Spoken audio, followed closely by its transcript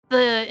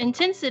the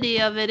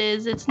intensity of it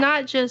is, it's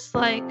not just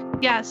like,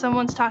 yeah,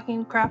 someone's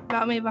talking crap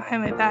about me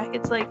behind my back.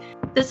 It's like,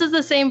 this is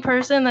the same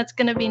person that's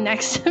going to be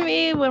next to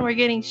me when we're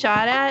getting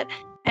shot at.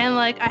 And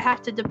like, I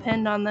have to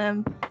depend on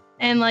them.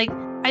 And like,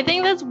 I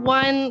think that's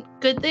one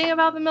good thing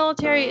about the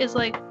military is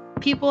like,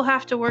 people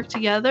have to work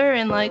together.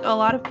 And like, a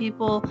lot of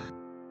people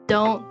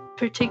don't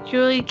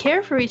particularly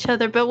care for each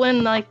other. But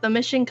when like the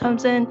mission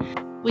comes in,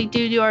 we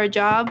do our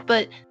job.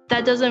 But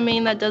that doesn't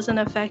mean that doesn't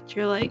affect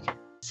your like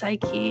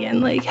psyche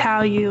and like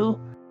how you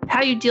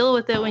deal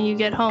with it when you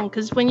get home.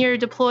 Because when you're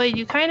deployed,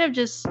 you kind of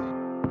just,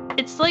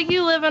 it's like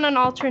you live in an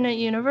alternate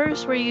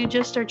universe where you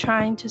just are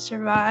trying to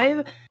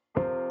survive.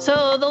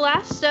 So the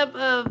last step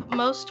of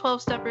most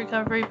 12-step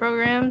recovery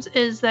programs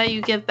is that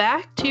you give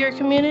back to your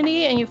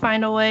community and you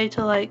find a way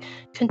to like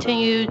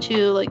continue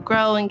to like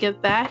grow and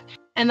give back.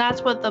 And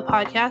that's what the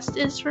podcast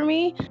is for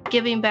me,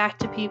 giving back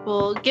to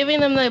people, giving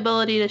them the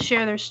ability to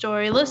share their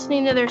story,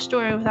 listening to their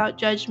story without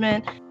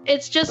judgment.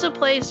 It's just a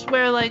place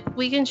where like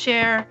we can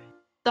share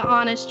the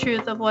honest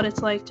truth of what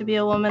it's like to be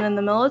a woman in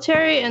the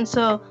military. And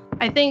so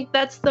I think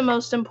that's the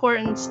most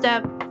important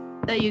step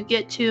that you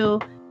get to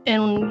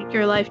in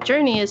your life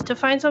journey, is to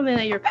find something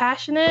that you're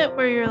passionate,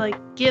 where you're like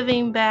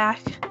giving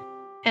back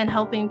and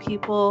helping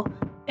people.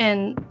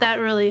 And that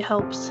really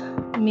helps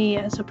me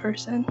as a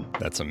person.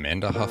 That's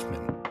Amanda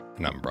Huffman.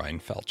 And I'm Brian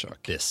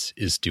Falchuk. This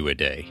is Do a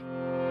Day.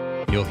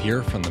 You'll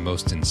hear from the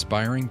most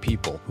inspiring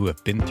people who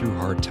have been through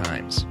hard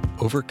times,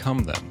 overcome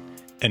them,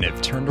 and have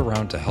turned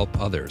around to help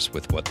others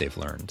with what they've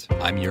learned.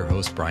 I'm your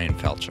host, Brian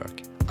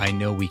Falchuk. I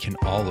know we can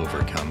all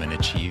overcome and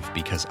achieve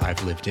because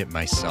I've lived it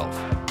myself.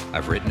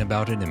 I've written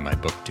about it in my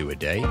book, Do a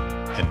Day,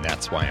 and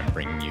that's why I'm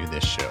bringing you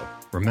this show.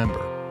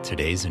 Remember,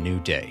 today's a new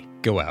day.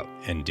 Go out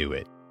and do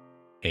it.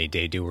 Hey,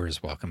 day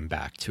doers, welcome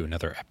back to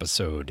another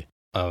episode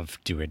of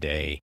Do a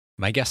Day.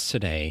 My guest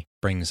today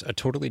brings a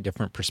totally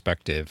different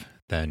perspective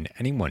than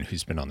anyone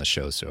who's been on the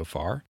show so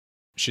far.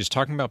 She's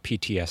talking about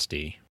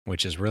PTSD,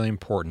 which is really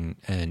important.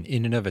 And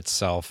in and of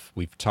itself,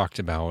 we've talked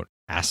about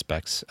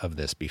aspects of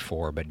this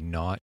before, but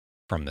not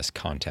from this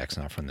context,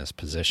 not from this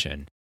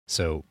position.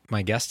 So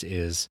my guest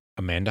is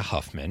Amanda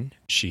Huffman.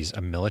 She's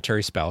a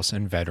military spouse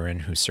and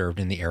veteran who served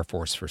in the Air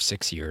Force for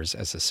 6 years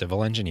as a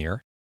civil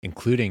engineer,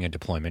 including a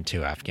deployment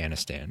to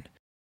Afghanistan.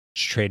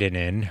 She traded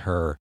in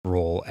her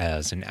role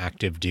as an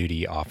active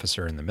duty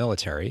officer in the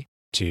military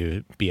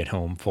to be at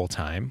home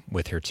full-time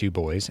with her 2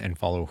 boys and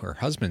follow her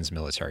husband's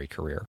military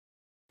career.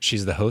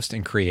 She's the host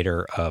and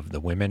creator of the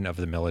Women of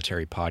the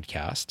Military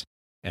podcast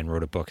and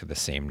wrote a book of the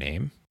same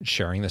name,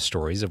 sharing the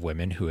stories of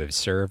women who have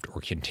served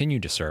or continue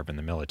to serve in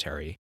the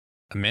military.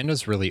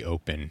 Amanda's really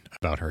open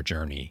about her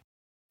journey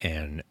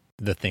and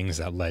the things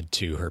that led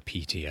to her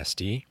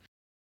PTSD,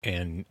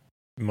 and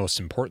most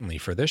importantly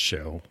for this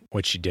show,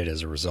 what she did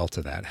as a result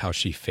of that, how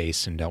she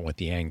faced and dealt with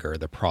the anger,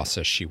 the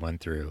process she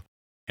went through,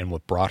 and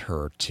what brought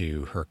her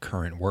to her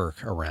current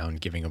work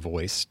around giving a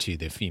voice to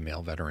the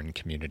female veteran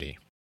community.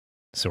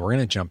 So we're going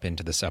to jump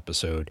into this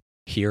episode,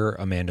 hear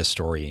Amanda's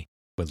story,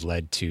 what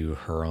led to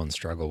her own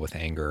struggle with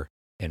anger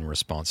in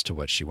response to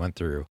what she went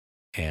through,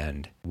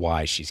 and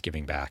why she's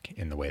giving back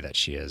in the way that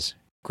she is.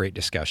 Great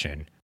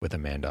discussion with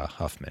Amanda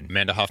Huffman.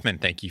 Amanda Huffman,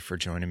 thank you for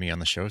joining me on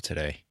the show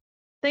today.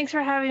 Thanks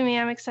for having me.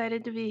 I'm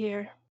excited to be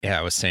here. Yeah,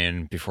 I was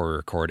saying before we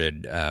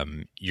recorded,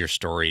 your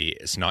story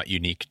is not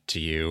unique to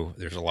you.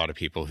 There's a lot of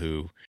people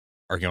who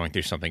are going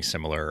through something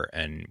similar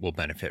and will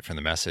benefit from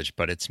the message,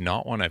 but it's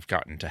not one I've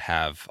gotten to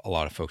have a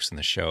lot of folks in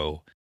the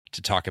show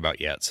to talk about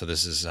yet. So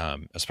this is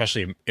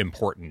especially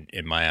important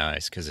in my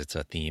eyes because it's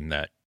a theme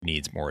that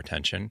needs more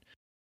attention.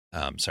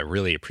 So I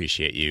really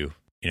appreciate you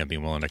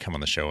being willing to come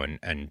on the show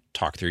and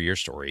talk through your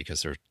story,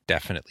 because there's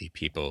definitely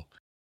people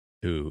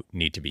who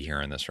need to be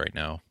hearing this right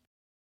now.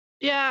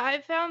 Yeah, I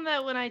found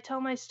that when I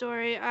tell my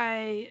story,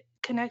 I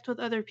connect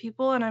with other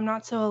people and I'm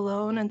not so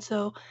alone. And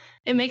so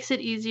it makes it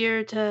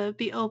easier to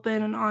be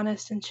open and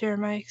honest and share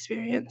my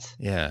experience.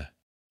 Yeah.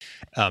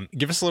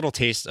 Give us a little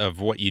taste of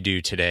what you do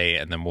today,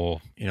 and then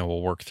we'll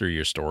work through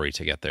your story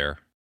to get there.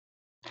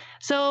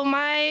 So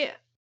I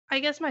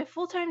guess my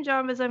full-time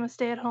job is I'm a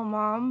stay-at-home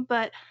mom,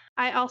 but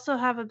I also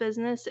have a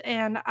business,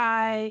 and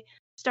I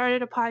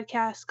started a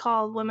podcast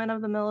called Women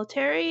of the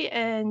Military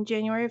in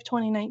January of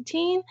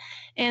 2019.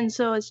 And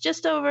so it's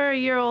just over a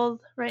year old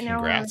right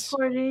now when I'm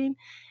recording.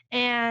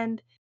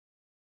 And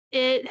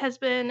it has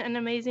been an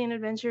amazing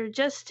adventure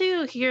just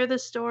to hear the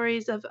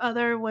stories of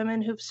other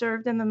women who've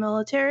served in the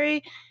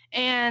military.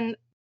 And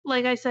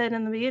like I said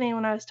in the beginning,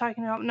 when I was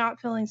talking about not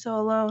feeling so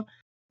alone,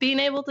 being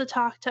able to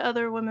talk to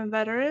other women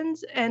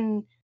veterans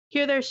and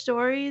hear their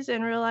stories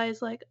and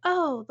realize like,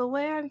 oh, the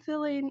way I'm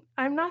feeling,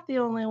 I'm not the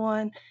only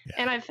one. Yeah.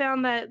 And I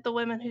found that the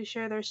women who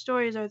share their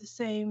stories are the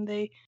same.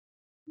 They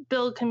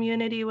build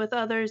community with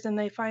others and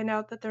they find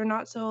out that they're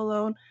not so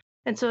alone.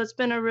 And so it's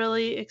been a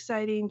really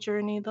exciting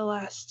journey the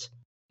last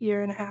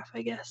year and a half,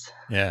 I guess.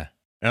 Yeah.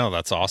 Oh,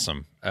 that's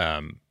awesome.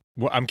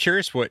 Well, I'm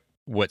curious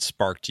what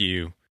sparked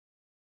you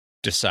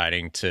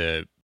deciding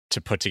to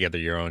put together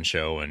your own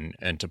show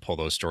and to pull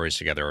those stories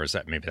together, or is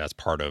that maybe that's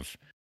part of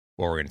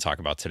what we're going to talk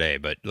about today,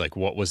 but like,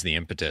 what was the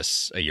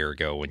impetus a year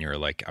ago when you were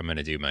like, I'm going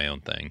to do my own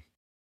thing?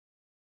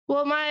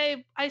 Well,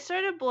 I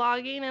started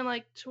blogging in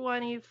like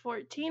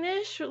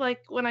 2014-ish,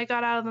 like when I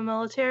got out of the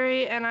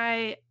military, and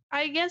I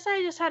guess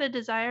I just had a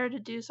desire to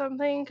do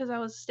something because I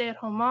was a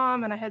stay-at-home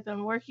mom and I had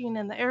been working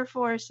in the Air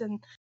Force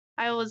and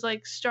I was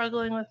like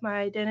struggling with my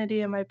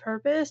identity and my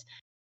purpose.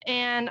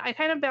 And I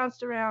kind of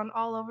bounced around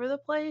all over the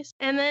place.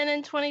 And then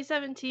in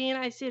 2017,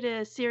 I did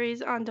a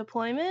series on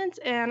deployment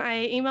and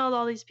I emailed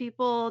all these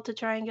people to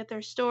try and get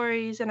their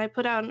stories. And I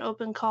put out an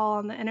open call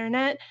on the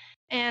internet.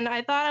 And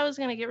I thought I was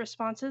going to get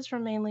responses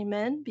from mainly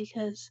men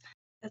because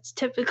that's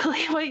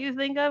typically what you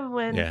think of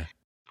when. Yeah.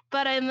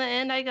 But in the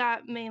end, I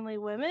got mainly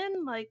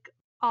women, like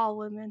all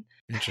women,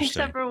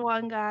 except for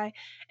one guy.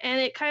 And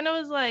it kind of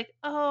was like,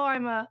 oh,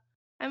 I'm a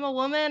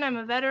woman. I'm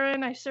a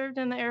veteran. I served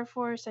in the Air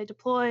Force. I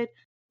deployed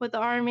with the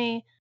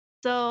Army.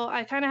 So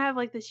I kind of have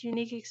like this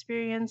unique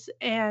experience.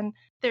 And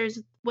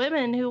there's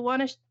women who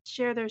want to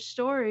share their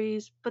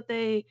stories, but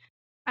I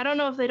don't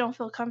know if they don't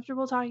feel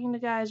comfortable talking to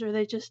guys or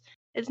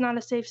it's not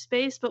a safe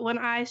space. But when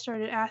I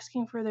started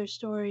asking for their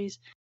stories,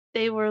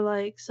 they were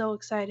like so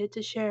excited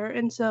to share.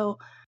 And so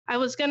I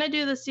was going to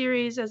do the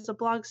series as a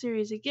blog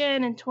series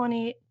again in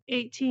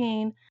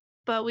 2018,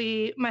 but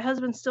my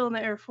husband's still in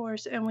the Air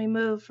Force and we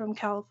moved from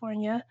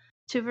California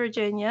to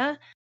Virginia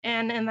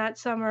and in that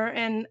summer,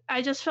 and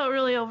I just felt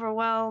really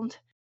overwhelmed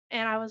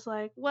and I was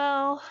like,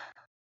 well,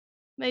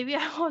 maybe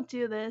I won't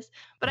do this.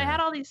 But I had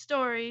all these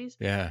stories.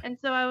 Yeah. And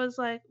so I was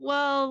like,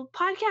 well,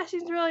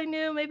 podcasting's really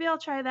new. Maybe I'll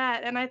try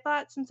that. And I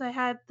thought since I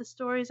had the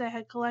stories I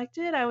had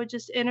collected, I would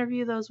just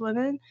interview those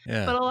women.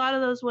 Yeah. But a lot of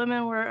those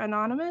women were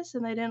anonymous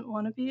and they didn't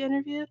want to be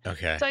interviewed.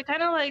 Okay. So I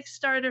kind of like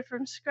started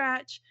from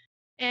scratch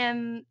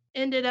and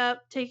ended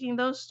up taking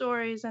those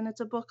stories. And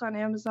it's a book on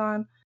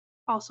Amazon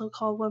also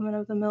called Women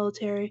of the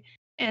Military.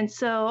 And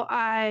so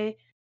I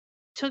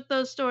took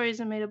those stories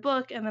and made a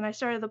book, and then I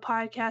started the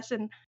podcast,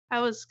 and I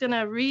was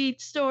gonna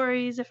read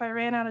stories if I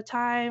ran out of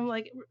time.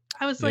 Like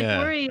I was like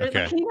worried,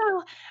 okay. like,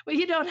 when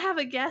you don't have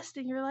a guest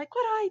and you're like,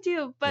 what do I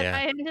do? But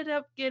I ended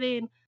up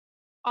getting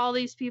all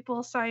these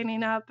people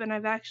signing up, and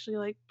I've actually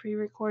like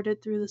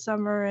pre-recorded through the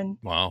summer, and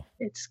wow,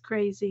 it's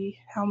crazy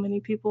how many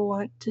people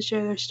want to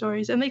share their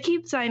stories, and they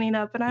keep signing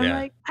up, and I'm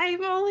like,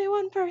 I'm only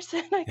one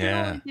person. I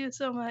can only do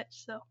so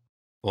much. So.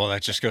 Well,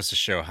 that just goes to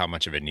show how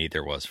much of a need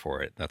there was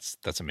for it.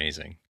 That's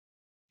amazing.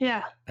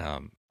 Yeah.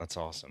 That's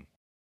awesome.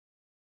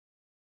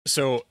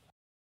 So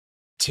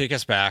take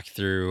us back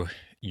through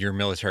your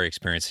military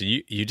experience. So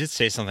you did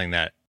say something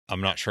that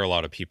I'm not sure a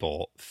lot of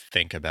people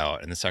think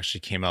about. And this actually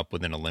came up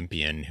with an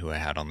Olympian who I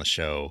had on the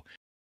show,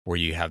 where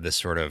you have this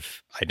sort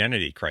of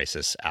identity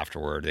crisis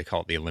afterward. They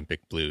call it the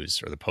Olympic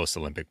blues or the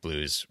post-Olympic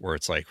blues, where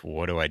it's like,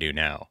 what do I do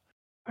now?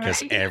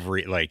 Because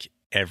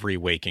every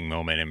waking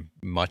moment and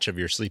much of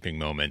your sleeping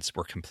moments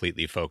were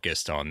completely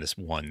focused on this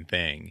one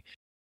thing.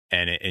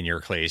 And in your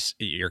case,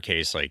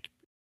 like,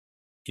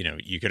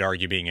 you could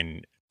argue being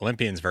an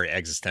Olympian is very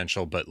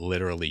existential, but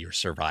literally your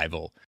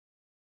survival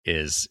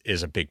is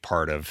a big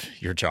part of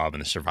your job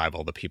and the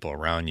survival of the people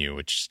around you,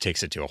 which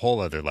takes it to a whole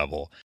other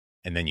level.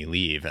 And then you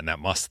leave, and that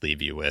must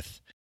leave you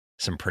with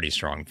some pretty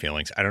strong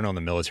feelings. I don't know in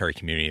the military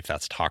community if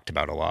that's talked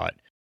about a lot.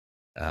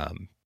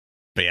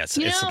 But yeah, it's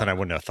something I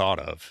wouldn't have thought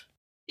of.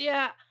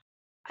 Yeah,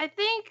 I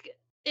think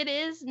it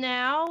is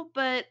now,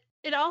 but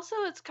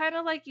it's kind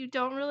of like you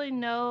don't really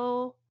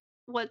know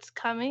what's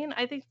coming.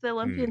 I think the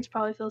Olympians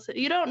probably feel so.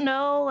 You don't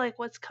know like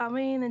what's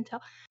coming until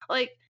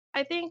like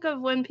I think of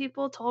when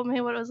people told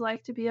me what it was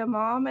like to be a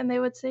mom and they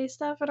would say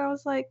stuff and I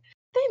was like,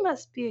 they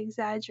must be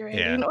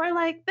exaggerating or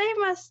like they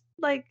must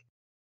like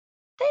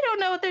they don't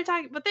know what they're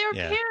talking, but they were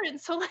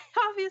parents, so like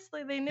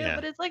obviously they knew,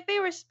 but it's like they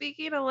were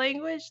speaking a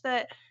language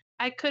that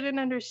I couldn't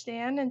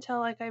understand until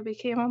like I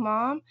became a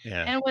mom.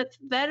 And with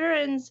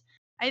veterans,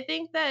 I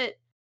think that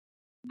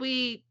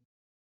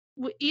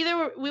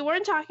either we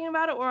weren't talking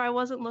about it or I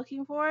wasn't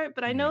looking for it,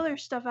 but I know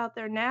there's stuff out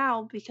there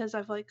now because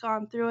I've like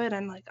gone through it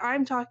and like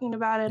I'm talking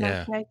about it and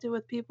I've connected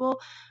with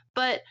people.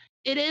 But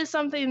it is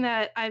something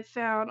that I've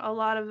found a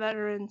lot of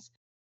veterans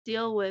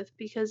deal with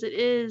because it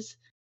is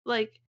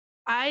like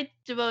I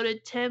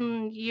devoted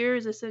 10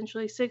 years,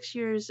 essentially 6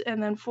 years,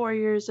 and then 4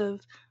 years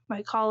of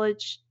my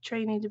college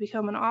training to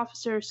become an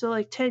officer. So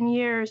like 10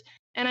 years,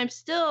 and I'm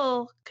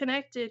still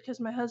connected because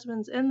my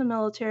husband's in the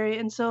military.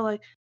 And so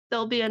like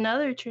there'll be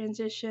another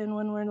transition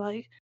when we're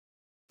like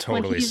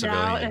totally when he's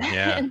civilian.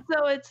 out. And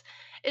so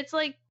it's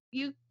like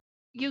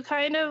you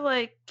kind of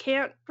like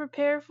can't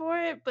prepare for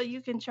it, but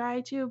you can try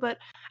to. But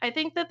I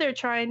think that they're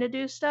trying to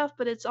do stuff,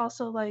 but it's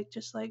also like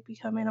just like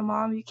becoming a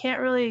mom. You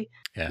can't really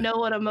know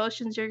what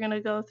emotions you're going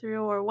to go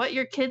through or what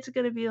your kid's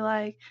going to be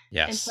like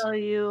until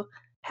you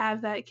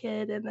have that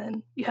kid and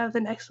then you have the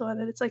next one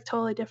and it's like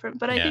totally different.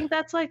 But I think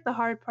that's like the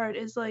hard part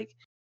is like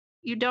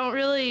you don't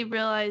really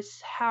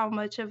realize how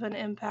much of an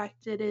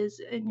impact it is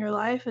in your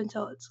life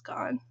until it's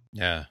gone.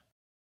 Yeah.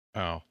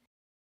 Oh.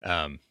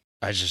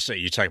 I just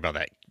you talk about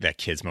that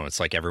kids moment. It's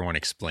like everyone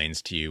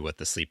explains to you what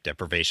the sleep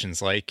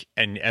deprivation's like,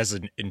 and as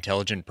an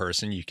intelligent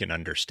person, you can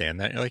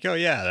understand that. You're like, oh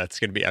yeah, that's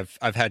gonna be.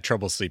 I've had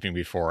trouble sleeping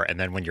before, and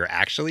then when you're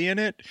actually in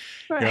it,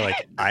 you're Right.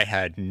 like, I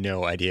had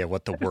no idea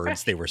what the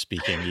words they Right. were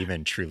speaking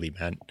even truly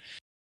meant.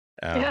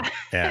 Yeah.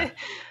 Yeah,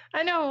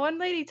 I know one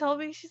lady told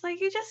me, she's like,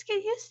 "You just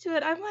get used to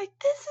it." I'm like,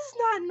 "This is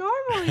not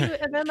normal." You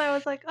and then I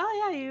was like,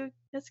 "Oh yeah, you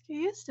just get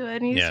used to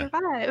it and you yeah,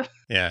 survive."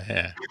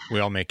 yeah. We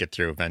all make it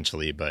through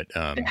eventually, but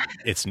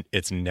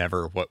it's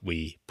never what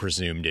we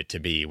presumed it to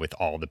be with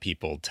all the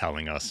people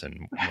telling us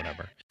and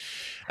whatever.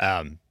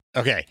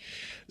 Okay,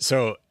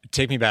 so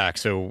take me back.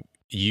 So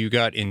you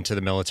got into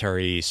the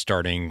military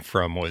starting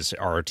from was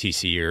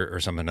ROTC or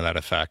something to that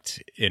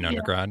effect in Yeah.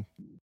 undergrad?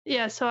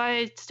 Yeah, so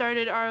I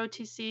started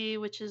ROTC,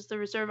 which is the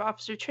Reserve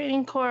Officer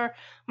Training Corps,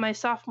 my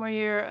sophomore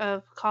year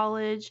of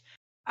college.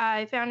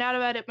 I found out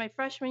about it my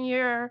freshman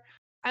year.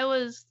 I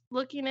was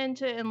looking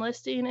into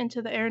enlisting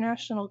into the Air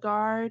National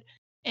Guard,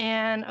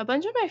 and a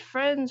bunch of my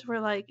friends were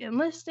like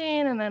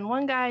enlisting, and then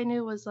one guy I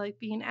knew was like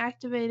being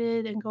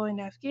activated and going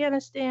to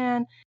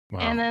Afghanistan. And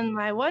Wow. then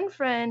my one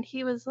friend,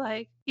 he was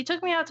like, he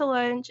took me out to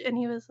lunch and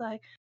he was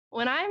like,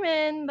 when I'm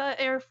in the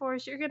Air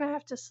Force, you're gonna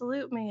have to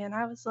salute me. And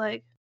I was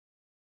like,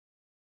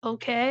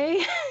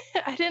 okay.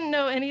 I didn't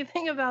know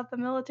anything about the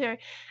military.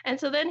 And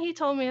so then he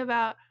told me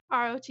about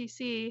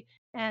ROTC,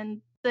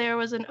 and there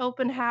was an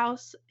open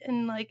house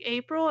in like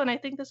April, and I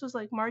think this was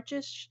like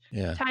Marchish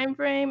Yeah. time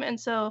frame. And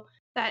so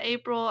that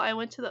April I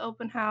went to the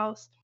open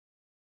house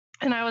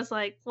and I was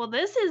like, well,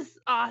 this is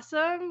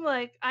awesome.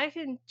 Like I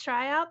can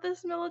try out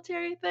this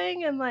military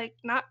thing and like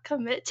not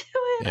commit to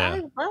it. Yeah.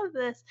 I love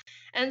this.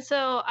 And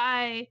so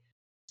I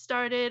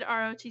started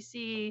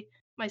ROTC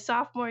my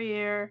sophomore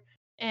year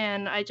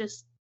and I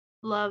just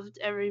loved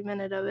every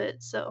minute of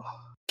it. So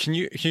Can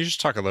you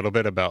just talk a little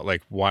bit about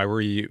like why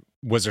were you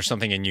was there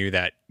something in you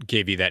that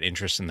gave you that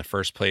interest in the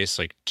first place?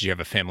 Like do you have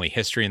a family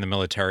history in the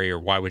military or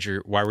why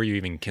were you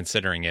even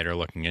considering it or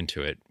looking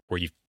into it? Were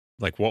you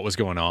like what was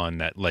going on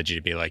that led you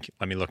to be like,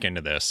 let me look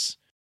into this?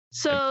 And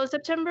so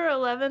September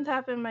 11th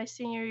happened my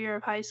senior year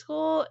of high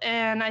school,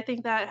 and I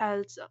think that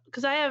has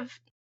because I have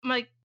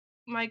my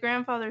my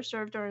grandfather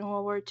served during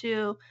World War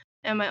II,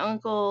 and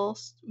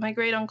my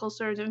great uncle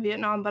served in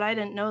Vietnam, but I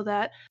didn't know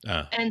that,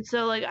 uh and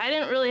so like I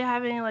didn't really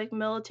have any like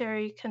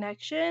military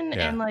connection,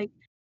 yeah. and like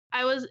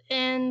I was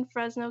in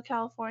Fresno,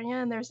 California,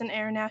 and there's an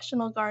Air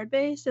National Guard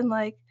base, and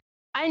like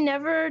I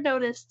never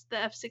noticed the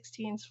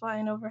F-16s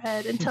flying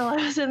overhead until I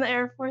was in the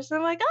Air Force. And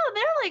I'm like, oh,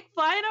 they're like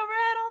flying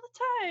overhead all the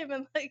time.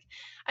 And like,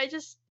 I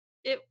just,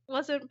 it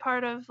wasn't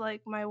part of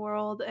like my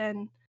world.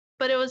 And,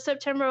 but it was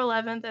September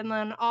 11th. And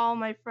then all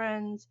my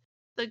friends,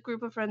 the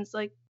group of friends,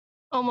 like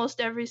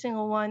almost every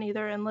single one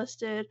either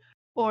enlisted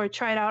or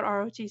tried out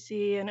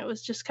ROTC. And it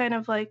was just kind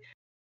of like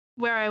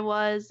where I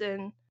was.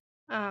 And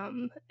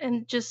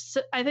just,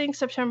 I think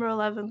September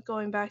 11th,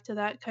 going back to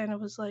that kind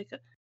of was like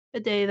a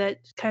day that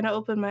kind of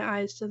opened my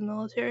eyes to the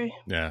military.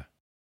 Yeah.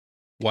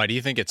 Why do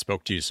you think it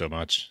spoke to you so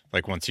much?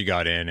 Like once you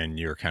got in and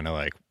you're kind of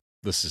like,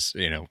 this is,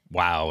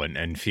 wow,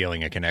 and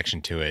feeling a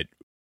connection to it.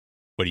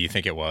 What do you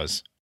think it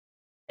was?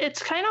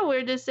 It's kind of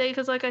weird to say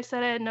because, like I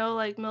said, I had no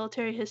like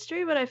military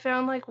history, but I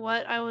found like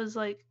what I was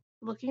like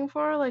looking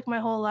for like my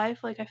whole life.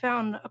 Like I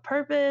found a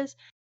purpose.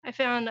 I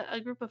found a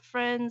group of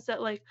friends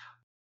that like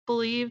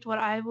believed what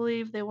I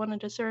believed. They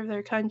wanted to serve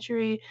their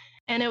country.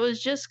 And it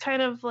was just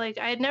kind of like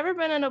I had never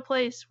been in a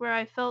place where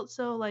I felt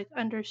so like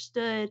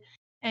understood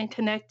and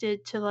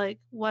connected to like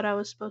what I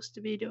was supposed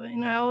to be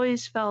doing. I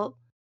always felt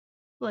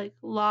like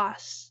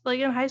lost. Like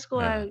in high school,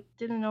 Uh, I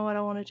didn't know what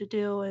I wanted to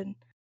do, and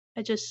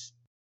I just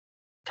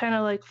kind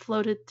of like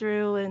floated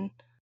through, and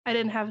I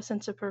didn't have a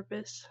sense of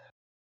purpose.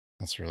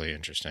 that's really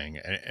interesting.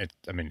 And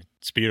I mean,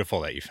 it's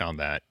beautiful that you found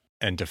that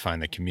and to find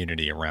the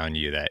community around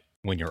you that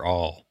when you're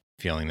all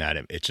feeling that,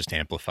 it just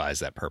amplifies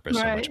that purpose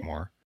so much Right.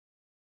 more.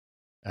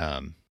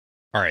 Um,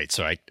 all right.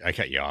 So I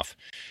cut you off.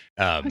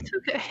 Um, It's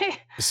okay.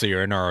 so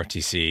you're in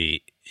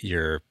ROTC,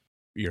 you're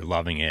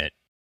loving it.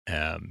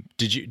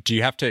 Do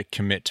you have to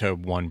commit to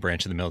one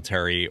branch of the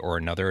military or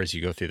another as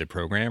you go through the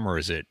program, or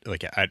is it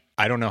like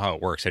I don't know how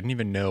it works. I didn't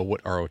even know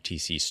what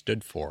ROTC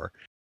stood for,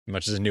 as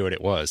much as I knew what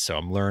it was. So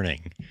I'm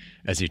learning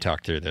as you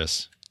talk through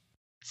this.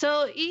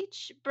 So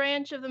each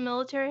branch of the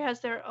military has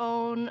their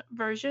own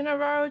version of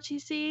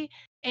ROTC,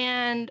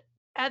 and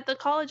at the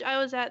college I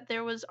was at,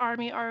 there was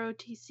Army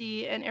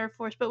ROTC and Air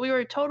Force, but we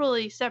were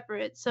totally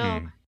separate. So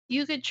Mm,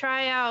 you could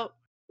try out,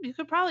 you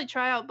could probably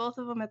try out both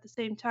of them at the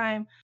same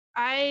time.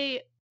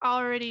 I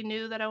already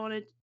knew that I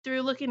wanted,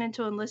 through looking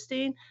into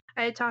enlisting,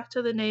 I had talked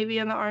to the Navy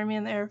and the Army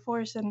and the Air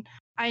Force, and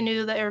I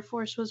knew the Air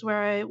Force was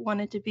where I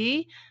wanted to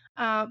be.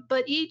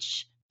 But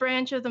each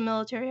branch of the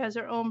military has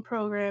their own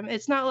program.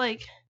 It's not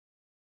like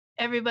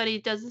everybody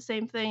does the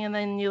same thing and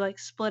then you like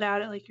split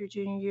out at like your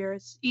junior year.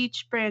 It's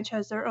each branch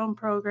has their own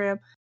program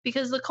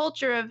because the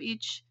culture of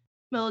each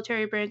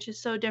military branch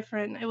is so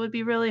different. It would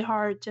be really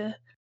hard to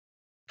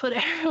put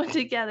everyone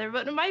together,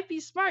 but it might be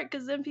smart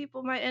because then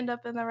people might end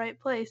up in the right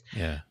place.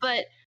 yeah.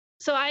 But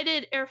so I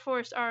did Air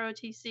Force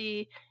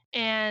ROTC,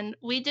 and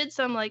we did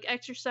some like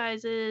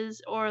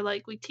exercises, or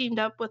like we teamed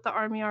up with the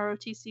Army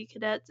ROTC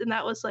cadets, and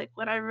that was like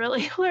when I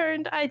really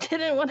learned I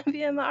didn't want to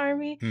be in the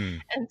Army. Hmm.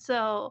 And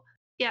so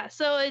yeah,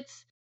 so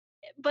it's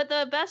but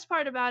the best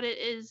part about it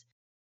is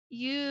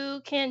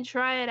you can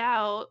try it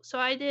out. So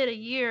I did a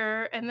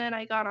year and then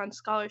I got on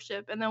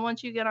scholarship. And then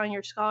once you get on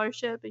your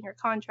scholarship and your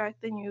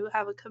contract, then you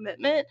have a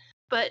commitment.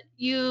 But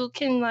you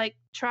can like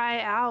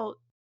try out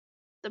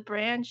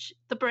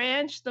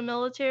the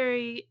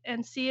military,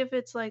 and see if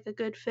it's like a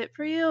good fit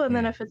for you. And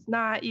then if it's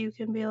not, you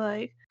can be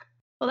like,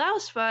 well, that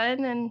was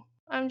fun, and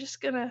I'm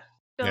just gonna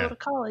go to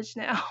college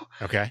now.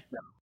 Okay.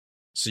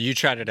 So you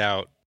tried it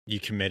out, you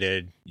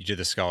committed, you did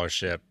the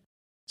scholarship.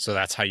 So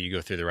that's how you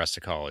go through the rest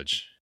of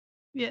college.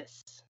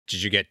 Yes.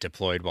 Did you get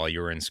deployed while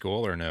you were in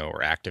school or no?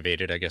 Or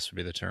activated, I guess would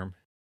be the term.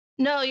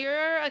 No,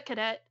 you're a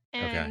cadet,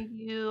 and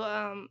you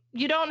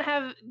don't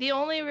have, the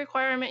only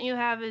requirement you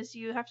have is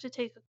you have to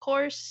take a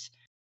course.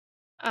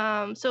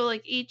 So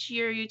like each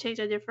year you take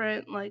a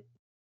different, like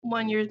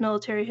 1 year's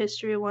military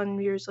history, 1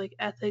 year's like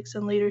ethics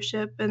and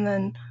leadership, and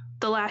then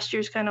the last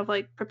year's kind of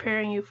like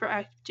preparing you for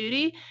active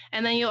duty.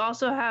 And then you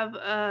also have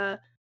a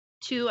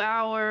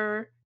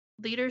 2-hour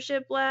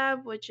leadership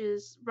lab, which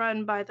is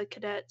run by the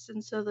cadets.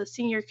 And so the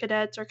senior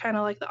cadets are kind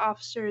of like the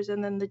officers,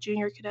 and then the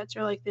junior cadets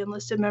are like the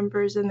enlisted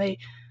members, and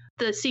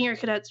the senior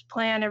cadets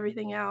plan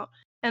everything out.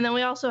 And then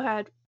we also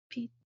had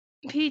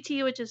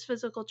PT, which is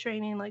physical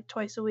training, like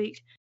twice a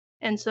week.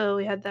 And so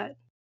we had that,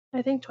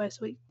 I think twice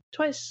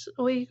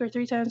a week or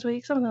 3 times a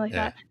week, something like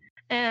that.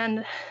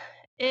 And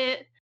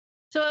it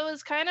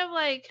was kind of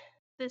like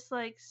this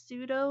like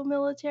pseudo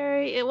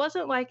military. It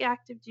wasn't like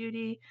active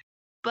duty,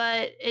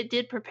 but it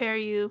did prepare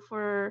you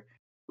for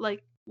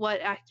like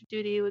what active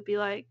duty would be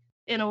like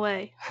in a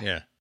way.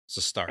 Yeah. It's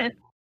a start.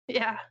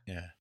 Yeah.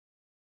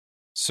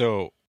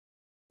 So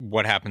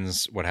what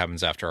happens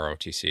after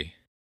ROTC?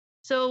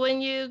 So when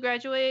you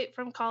graduate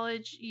from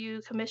college,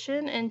 you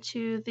commission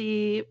into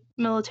the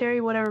military,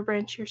 whatever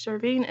branch you're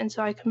serving. And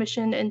so I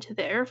commissioned into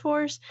the Air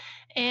Force.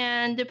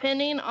 And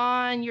depending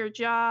on your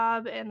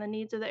job and the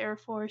needs of the Air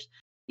Force,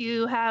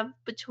 you have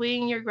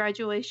between your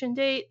graduation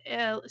date,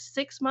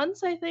 6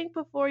 months, I think,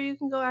 before you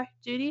can go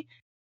active duty.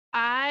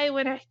 I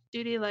went active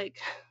duty like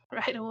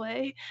right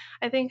away.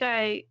 I think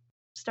I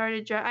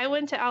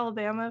went to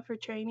Alabama for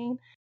training,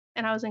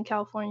 and I was in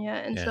California.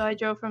 And so I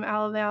drove from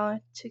Alabama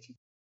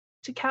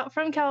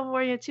from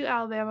California to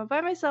Alabama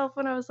by myself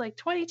when I was like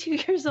 22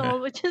 years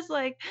old, which is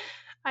like,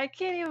 I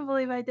can't even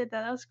believe I did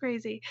that. That was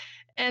crazy.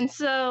 And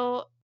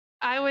so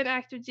I went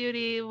active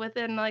duty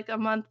within like a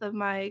month of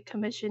my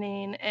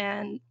commissioning,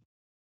 and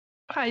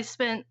I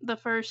spent the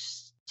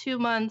first 2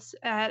 months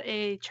at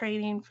a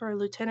training for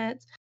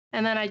lieutenants,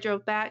 and then I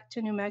drove back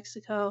to New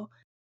Mexico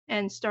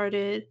and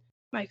started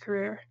my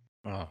career.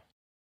 Oh.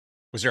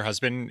 Was your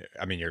husband,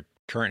 your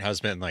current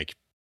husband, like,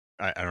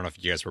 I don't know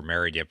if you guys were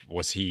married yet.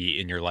 Was he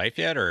in your life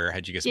yet, or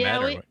had you guys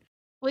met? Yeah,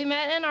 we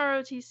met in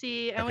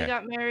ROTC, and we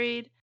got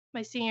married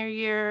my senior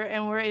year,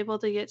 and were able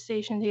to get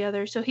stationed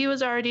together. So he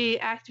was already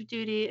active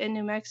duty in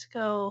New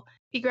Mexico.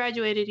 He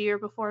graduated a year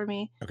before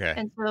me. Okay.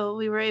 And so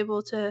we were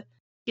able to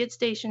get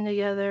stationed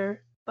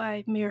together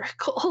by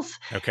miracles.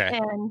 Okay.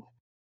 And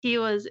he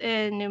was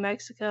in New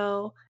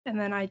Mexico, and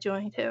then I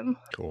joined him.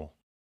 Cool.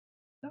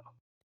 So.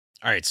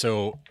 All right.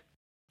 So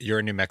you're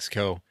in New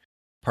Mexico,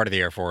 part of the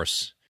Air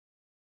Force.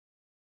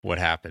 What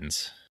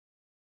happens?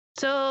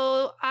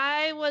 So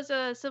I was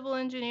a civil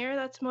engineer.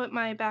 That's what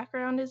my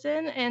background is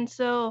in. And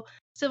so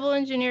civil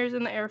engineers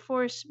in the Air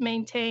Force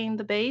maintain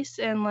the base,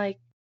 and like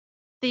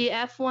the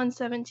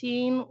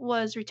F-117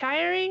 was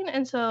retiring.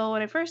 And so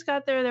when I first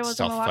got there wasn't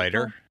stealth a lot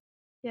fighter.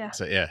 Yeah.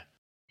 So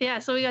yeah.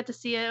 So we got to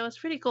see it. It was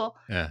pretty cool.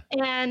 Yeah.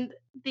 And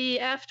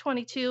the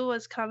F-22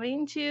 was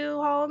coming to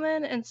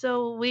Holloman, and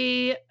so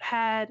we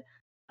had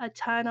a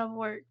ton of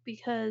work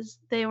because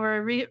they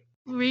were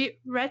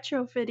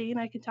retrofitting.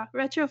 I can talk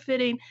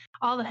retrofitting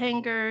all the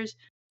hangars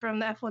from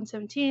the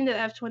F-117 to the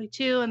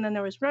F-22, and then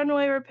there was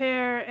runway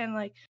repair, and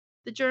like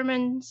the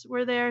Germans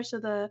were there,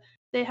 so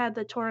they had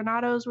the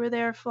Tornados were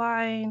there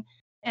flying,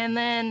 and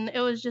then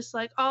it was just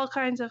like all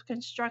kinds of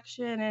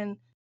construction, and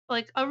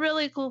like a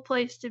really cool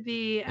place to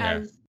be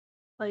as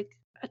like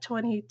a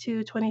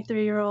 22,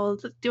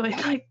 23-year-old doing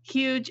like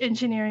huge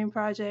engineering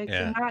projects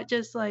and not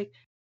just like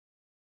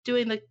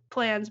doing the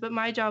plans, but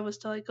my job was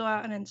to like go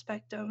out and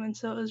inspect them. And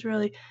so it was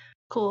really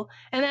cool.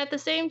 And at the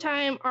same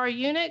time, our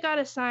unit got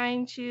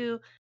assigned to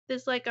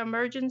this like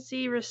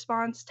emergency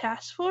response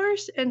task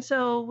force. And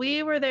so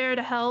we were there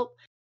to help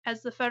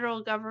as the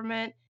federal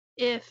government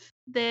if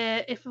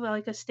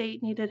like a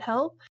state needed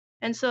help.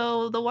 And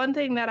so the one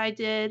thing that I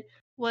did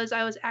was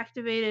I was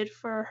activated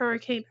for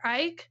Hurricane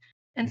Ike.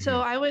 And so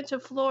I went to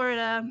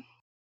Florida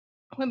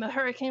when the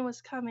hurricane was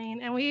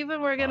coming, and we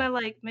even were gonna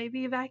like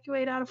maybe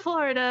evacuate out of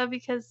Florida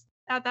because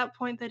at that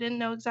point they didn't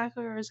know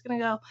exactly where it was gonna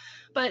go.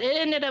 But it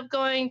ended up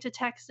going to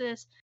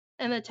Texas,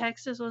 and the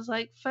Texas was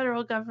like,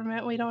 federal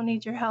government, we don't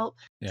need your help.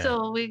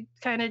 So we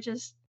kind of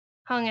just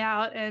hung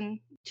out, and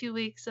 2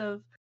 weeks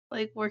of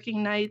like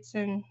working nights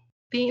and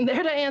being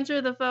there to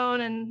answer the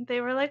phone, and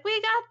they were like,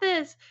 "We got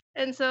this."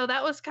 And so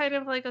that was kind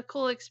of like a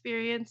cool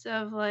experience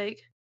of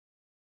like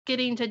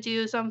getting to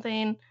do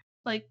something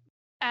like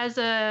as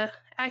a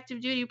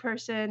active duty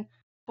person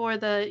for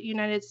the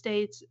United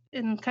States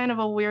in kind of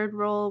a weird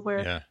role where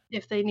Yeah.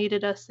 if they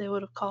needed us, they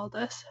would have called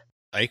us.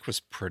 Ike was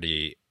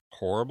pretty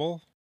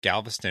horrible.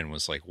 Galveston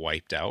was like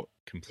wiped out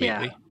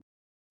completely.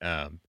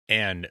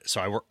 And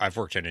so I've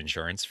worked in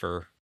insurance for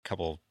a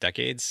couple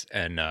decades,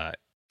 and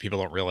people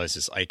don't realize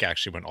this. Ike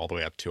actually went all the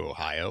way up to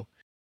Ohio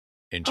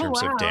in Oh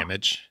terms of wow.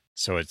 damage.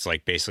 So it's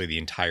like basically the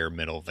entire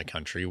middle of the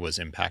country was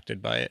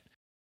impacted by it.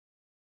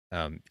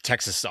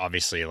 Texas,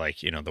 obviously,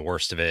 like, you know, the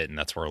worst of it, and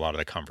that's where a lot of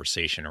the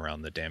conversation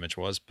around the damage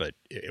was. But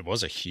it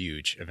was a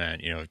huge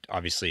event. You know,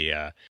 obviously,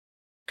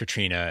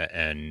 Katrina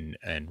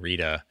and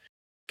Rita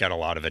got a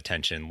lot of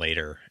attention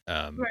later,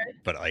 Right.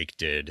 but Ike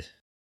did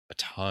a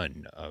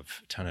ton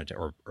of,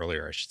 or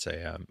earlier, I should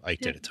say, Ike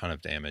did a ton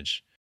of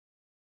damage.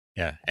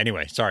 Yeah.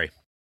 Anyway, sorry.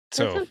 That's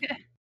So okay.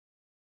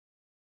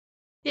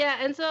 Yeah,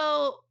 and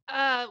so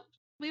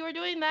we were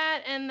doing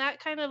that, and that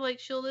kind of like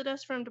shielded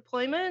us from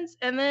deployments.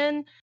 And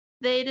then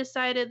they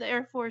decided the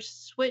Air Force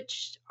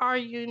switched our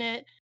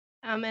unit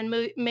and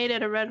made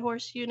it a Red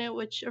Horse unit,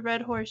 which a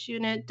Red Horse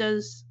unit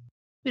does.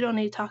 We don't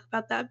need to talk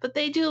about that, but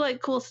they do like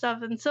cool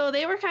stuff, and so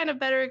they were kind of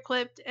better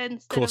equipped. And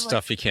instead cool of like,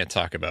 stuff you can't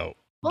talk about.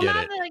 well, Get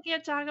not it? that I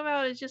can't talk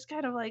about. It's just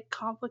kind of like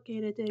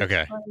complicated to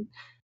Okay.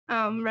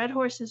 explain. Red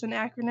Horse is an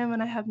acronym,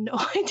 and I have no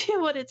idea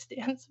what it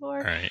stands for.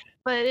 All right.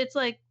 But it's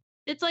like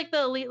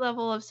the elite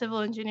level of civil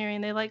engineering.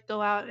 They like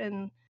go out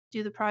and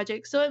do the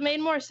project. So it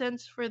made more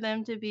sense for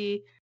them to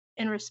be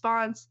in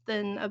response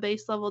than a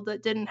base level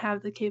that didn't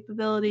have the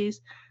capabilities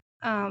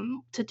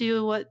to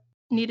do what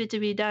needed to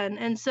be done.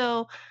 And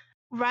so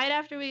right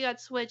after we got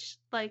switched,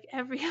 like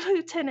every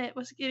lieutenant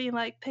was getting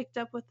like picked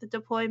up with the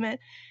deployment,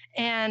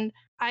 and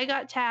I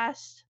got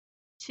tasked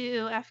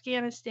to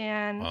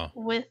Afghanistan Wow.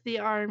 with the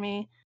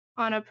Army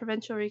on a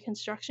provincial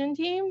reconstruction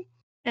team.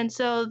 And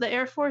so the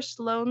Air Force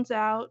loans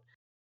out,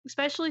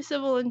 especially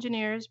civil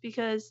engineers,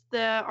 because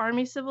the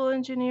Army civil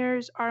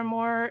engineers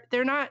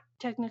they're not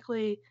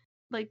technically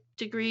like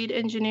degreed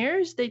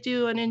engineers. They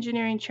do an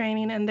engineering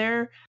training, and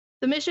the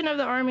mission of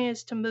the Army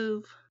is to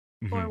move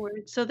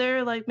forward. So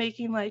they're like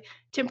making like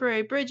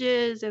temporary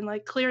bridges and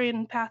like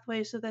clearing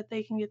pathways so that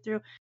they can get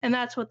through. And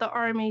that's what the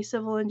Army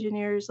civil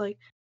engineers like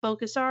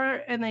focus are,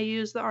 and they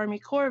use the Army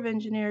Corps of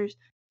Engineers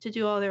to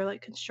do all their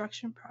like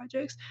construction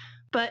projects.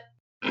 But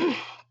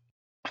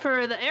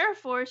for the Air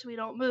Force, we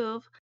don't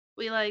move.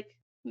 We like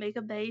make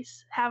a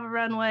base, have a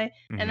runway,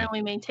 and then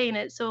we maintain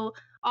it. So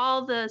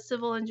all the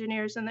civil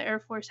engineers in the Air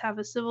Force have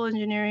a civil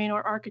engineering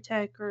or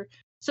architect or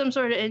some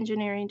sort of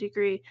engineering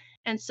degree.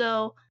 And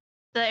so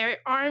the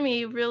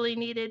Army really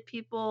needed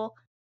people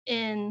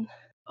in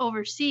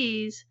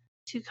overseas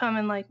to come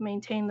and like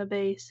maintain the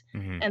base.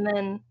 And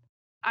then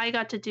I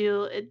got to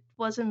do it.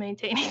 Wasn't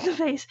maintaining the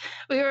base.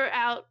 We were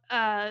out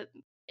not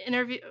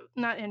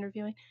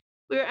interviewing.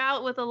 We were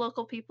out with the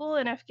local people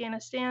in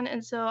Afghanistan,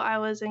 and so I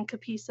was in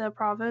Kapisa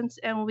province,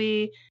 and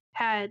we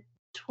had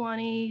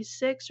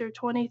 26 or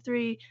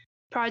 23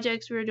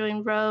 projects. We were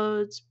doing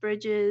roads,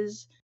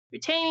 bridges,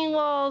 retaining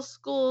walls,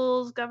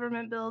 schools,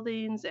 government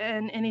buildings,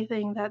 and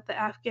anything that the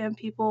Afghan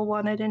people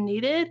wanted and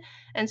needed.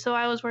 And so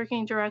I was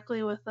working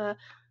directly with the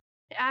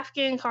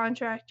Afghan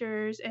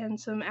contractors and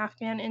some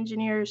Afghan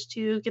engineers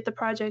to get the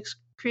projects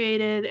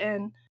created,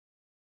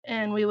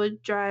 and we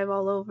would drive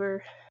all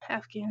over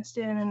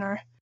Afghanistan in our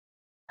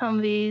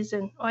Humvees,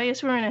 and I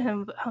guess we we're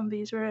in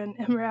Humvees, we're in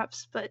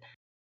MRAPs, but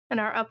in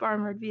our up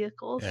armored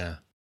vehicles. Yeah.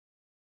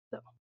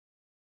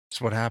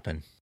 So what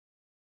happened?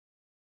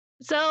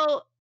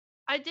 So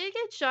I did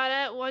get shot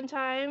at one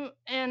time,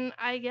 and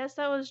I guess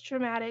that was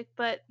traumatic,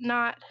 but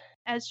not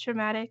as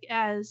traumatic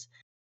as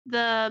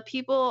the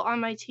people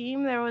on my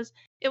team.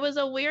 It was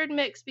a weird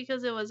mix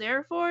because it was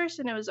Air Force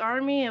and it was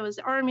Army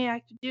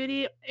active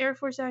duty, Air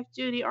Force active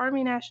duty,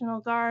 Army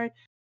National Guard,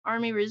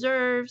 Army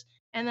Reserves,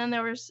 and then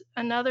there was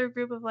another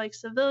group of like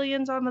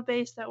civilians on the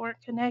base that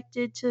weren't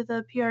connected to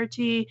the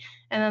PRT,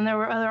 and then there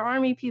were other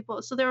Army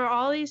people. So there were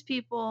all these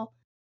people.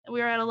 We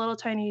were at a little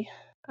tiny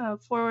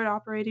forward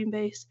operating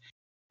base,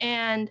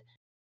 and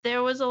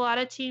there was a lot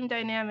of team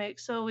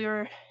dynamics. So we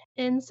were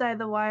inside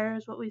the wire,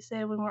 is what we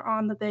say when we're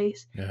on the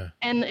base. Yeah.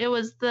 And it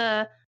was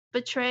the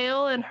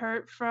betrayal and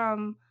hurt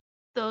from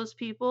those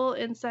people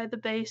inside the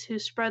base who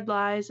spread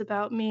lies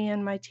about me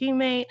and my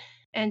teammate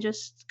and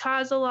just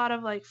caused a lot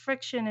of like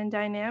friction and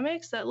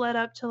dynamics that led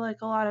up to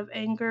like a lot of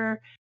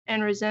anger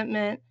and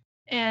resentment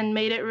and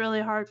made it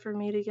really hard for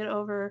me to get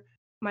over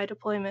my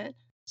deployment.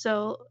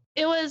 So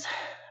it was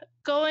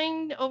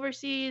going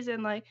overseas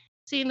and like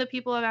seeing the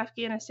people of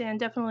Afghanistan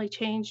definitely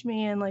changed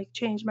me and like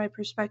changed my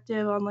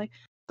perspective on like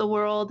the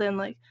world and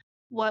like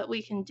what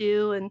we can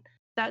do and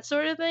that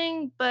sort of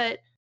thing. But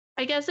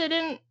I guess I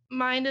didn't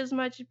mind as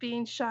much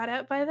being shot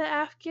at by the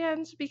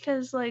Afghans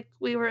because like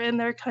we were in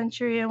their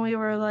country and we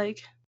were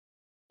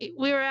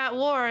at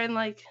war and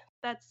like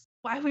that's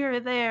why we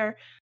were there.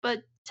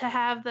 But to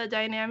have the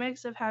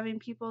dynamics of having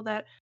people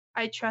that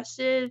I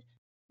trusted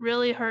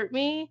really hurt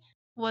me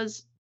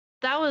was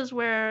that was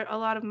where a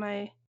lot of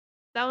my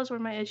that was where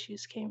my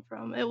issues came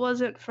from. It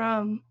wasn't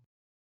from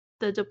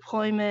the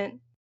deployment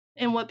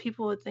and what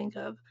people would think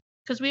of.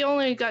 Because we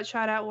only got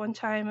shot at one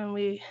time and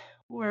we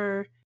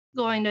were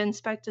going to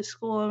inspect a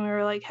school and we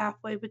were like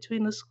halfway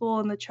between the school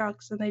and the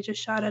trucks and they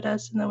just shot at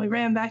us and then we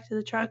ran back to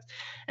the trucks.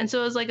 And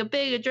so it was like a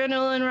big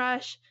adrenaline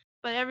rush,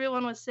 but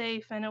everyone was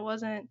safe and it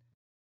wasn't,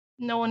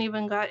 no one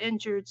even got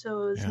injured.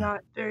 So it was not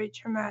very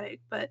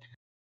traumatic. But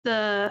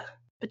the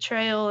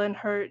betrayal and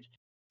hurt,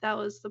 that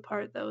was the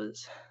part that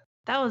was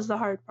the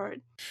hard part.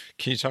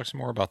 Can you talk some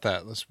more about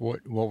that?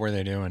 What were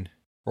they doing?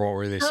 Or what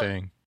were they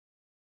saying?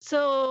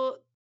 So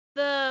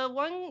the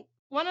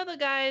one of the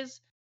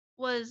guys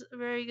was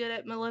very good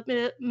at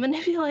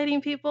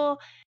manipulating people,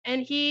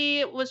 and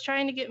he was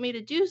trying to get me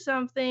to do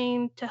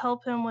something to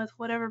help him with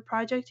whatever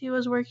project he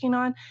was working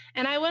on.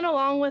 And I went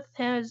along with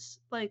his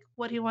like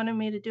what he wanted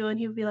me to do, and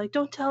he would be like,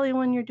 "Don't tell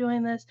anyone you're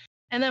doing this."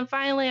 And then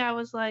finally, I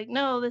was like,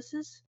 "No,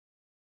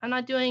 I'm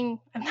not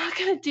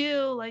gonna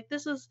do like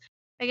this is."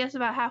 I guess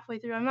about halfway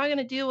through, I'm not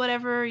gonna do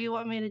whatever you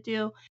want me to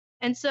do.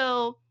 And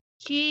so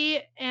he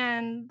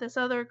and this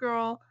other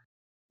girl,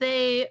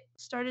 they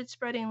started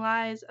spreading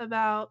lies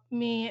about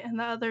me and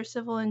the other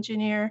civil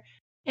engineer.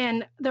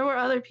 And there were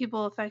other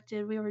people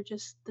affected. We were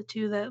just the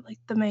two that like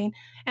the main.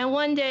 And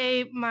one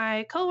day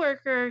my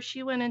coworker,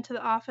 she went into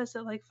the office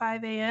at like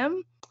 5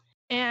 a.m.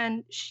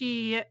 and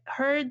she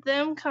heard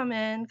them come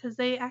in because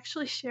they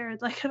actually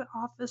shared like an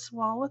office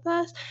wall with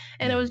us.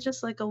 And it was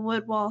just like a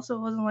wood wall, so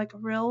it wasn't like a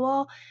real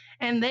wall.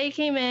 And they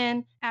came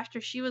in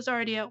after she was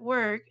already at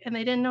work and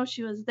they didn't know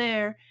she was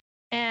there.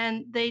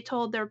 And they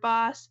told their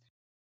boss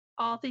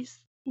all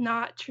these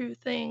not true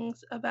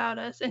things about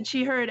us. And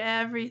she heard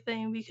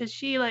everything because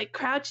she like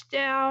crouched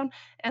down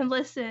and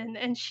listened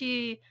and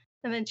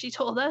then she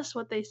told us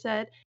what they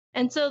said.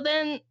 And so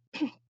then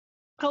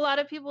a lot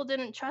of people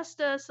didn't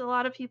trust us. A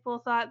lot of people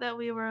thought that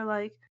we were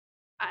like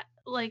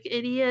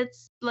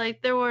idiots.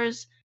 Like there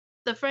was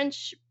the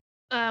French,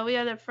 we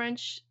had a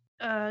French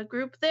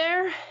group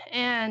there,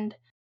 and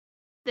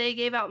they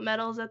gave out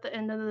medals at the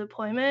end of the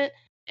deployment,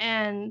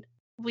 and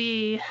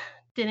we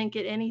didn't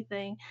get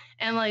anything.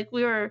 And like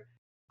we were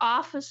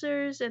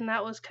officers, and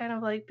that was kind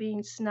of like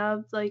being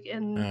snubbed, like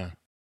in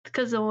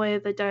because of the way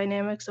the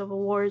dynamics of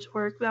awards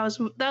work. That was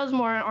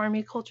more an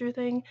Army culture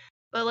thing.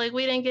 But like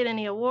we didn't get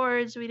any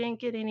awards, we didn't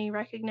get any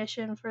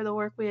recognition for the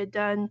work we had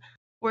done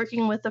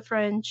working with the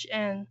French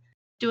and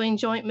doing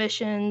joint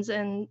missions.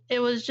 And it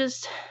was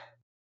just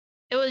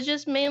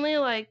mainly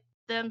like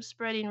them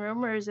spreading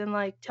rumors and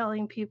like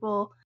telling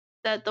people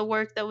that the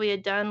work that we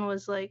had done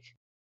was like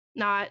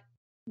not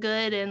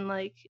good, and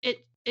like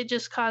it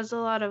just caused a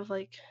lot of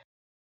like.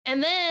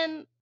 And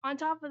then on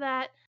top of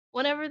that,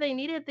 whenever they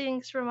needed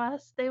things from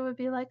us, they would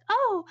be like,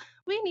 "Oh,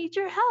 we need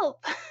your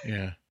help."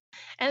 Yeah.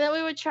 And then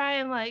we would try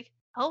and like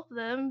help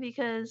them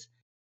because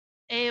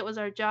it was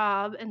our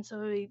job, and so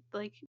we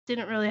like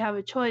didn't really have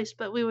a choice,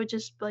 but we would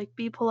just like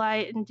be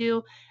polite and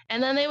do.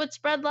 And then they would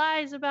spread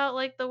lies about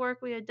like the work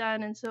we had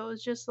done, and so it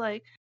was just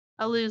like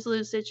a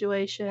lose-lose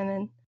situation,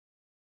 and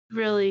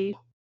really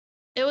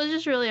it was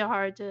just really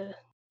hard to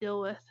deal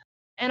with.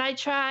 And I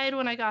tried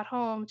when I got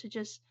home to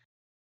just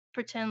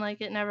pretend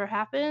like it never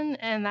happened,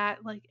 and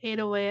that like ate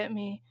away at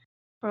me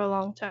for a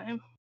long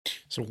time.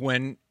 So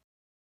when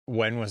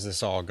was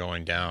this all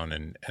going down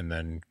and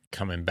then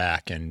coming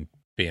back and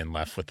being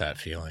left with that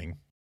feeling?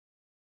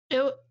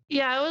 It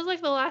was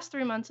like the last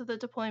 3 months of the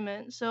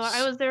deployment. So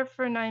I was there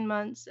for 9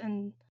 months,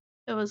 and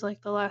it was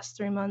like the last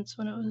 3 months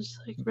when it was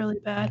like really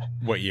bad.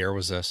 What year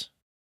was this?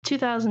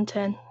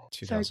 2010.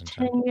 2010. It's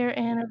our 10-year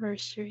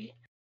anniversary.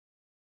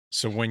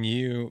 So when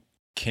you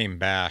came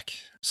back,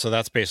 so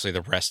that's basically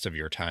the rest of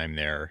your time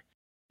there,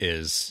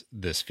 is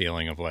this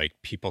feeling of like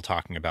people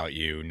talking about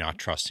you, not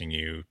trusting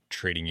you,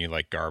 treating you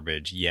like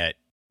garbage, yet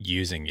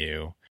using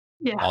you,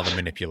 all the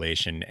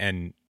manipulation.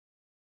 And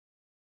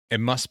it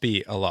must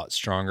be a lot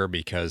stronger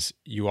because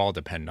you all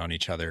depend on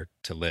each other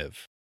to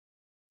live.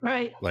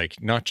 Right.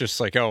 Like, not just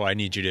like, oh, I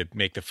need you to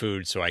make the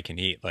food so I can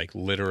eat. Like,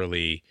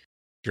 literally,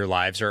 your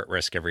lives are at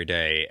risk every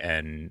day.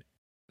 And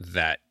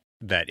that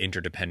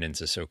interdependence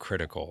is so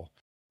critical.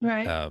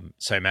 Right.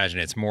 So I imagine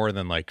it's more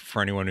than like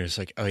for anyone who's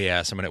like, oh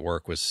yeah, someone at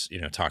work was,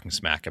 talking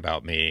smack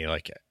about me.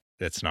 Like,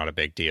 it's not a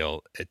big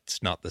deal.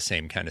 It's not the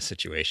same kind of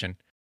situation.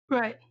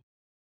 Right.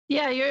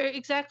 Yeah, you're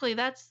exactly.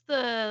 That's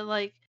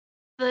the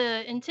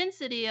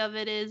intensity of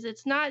it is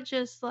it's not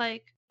just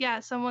like,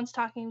 yeah, someone's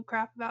talking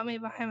crap about me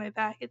behind my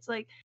back. It's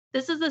like,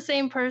 this is the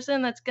same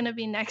person that's going to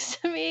be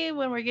next to me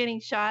when we're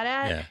getting shot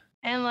at. Yeah.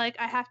 And like,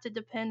 I have to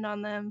depend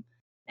on them.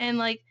 And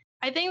like,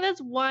 I think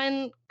that's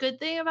one good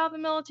thing about the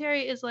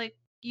military is like,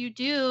 you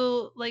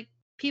do like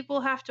people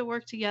have to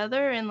work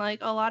together, and like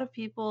a lot of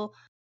people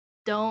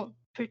don't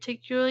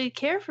particularly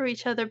care for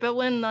each other, but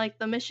when like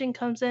the mission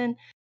comes in,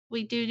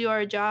 we do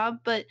our job,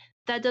 but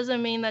that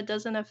doesn't mean that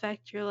doesn't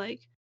affect your like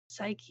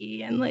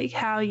psyche and like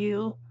how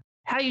you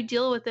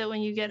deal with it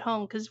when you get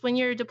home, because when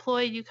you're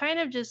deployed you kind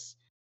of just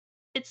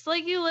it's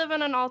like you live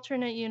in an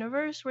alternate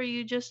universe where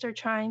you just are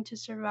trying to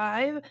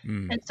survive.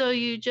 Mm. And so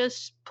you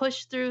just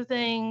push through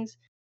things.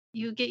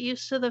 You get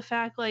used to the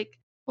fact, like,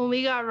 when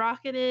we got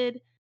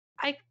rocketed,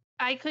 I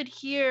I could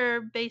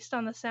hear based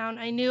on the sound.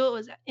 I knew it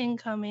was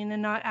incoming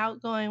and not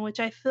outgoing, which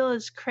I feel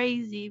is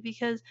crazy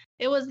because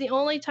it was the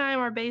only time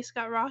our base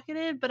got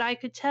rocketed, but I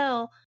could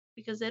tell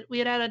because we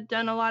had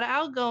done a lot of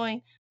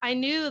outgoing. I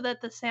knew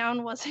that the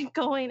sound wasn't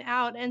going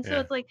out. And so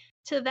Yeah. it's like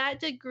to that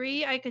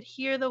degree, I could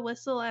hear the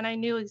whistle and I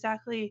knew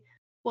exactly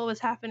what was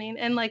happening.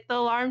 And like the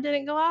alarm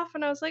didn't go off,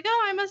 and I was like,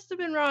 oh, I must have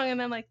been wrong. And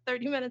then like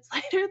 30 minutes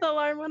later, the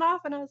alarm went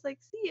off, and I was like,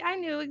 see, I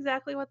knew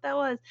exactly what that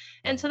was.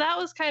 And Wow. so that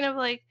was kind of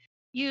like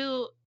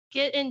you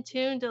get in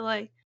tune to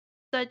like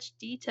such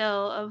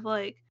detail of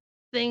like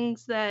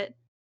things that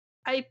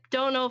I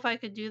don't know if I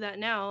could do that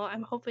now.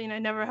 I'm hoping I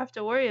never have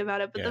to worry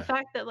about it. But the Yeah.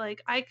 fact that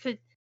like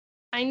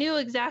I knew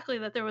exactly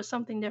that there was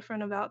something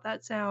different about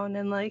that sound,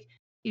 and like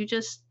you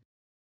just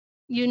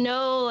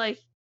like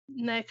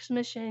next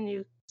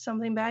mission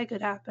something bad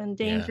could happen,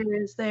 danger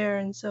is there,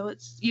 and so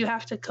it's you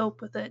have to cope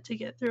with it to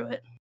get through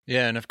it.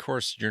 Yeah, and of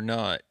course you're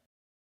not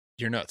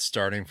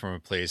starting from a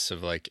place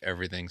of like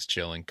everything's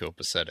chill and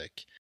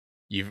copacetic.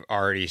 You've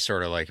already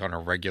sort of like on a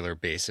regular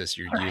basis,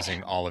 you're Right.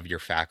 using all of your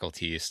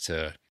faculties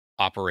to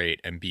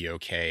operate and be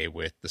okay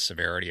with the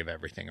severity of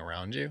everything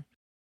around you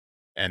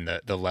and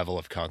the level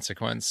of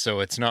consequence. So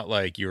it's not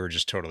like you were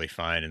just totally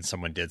fine and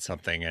someone did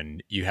something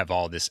and you have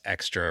all this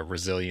extra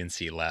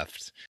resiliency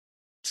left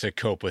to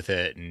cope with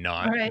it and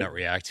not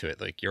react to it.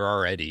 Like you're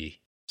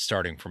already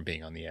starting from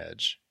being on the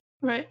edge.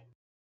 Right.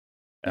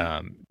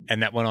 And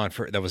that went on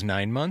that was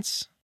 9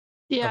 months?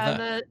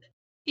 Yeah,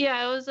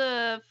 it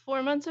was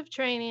 4 months of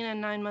training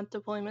and 9-month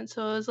deployment.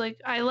 So it was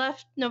like I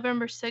left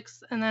November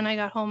 6th and then I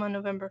got home on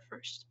November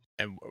 1st.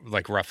 And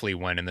like roughly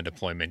when in the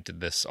deployment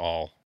did this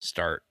all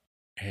start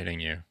hitting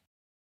you?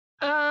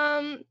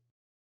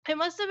 It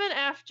must have been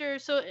after.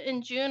 So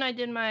in June, I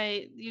did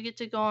you get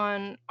to go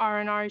on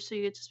R&R, so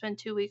you get to spend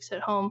 2 weeks at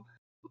home.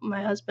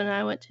 My husband and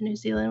I went to New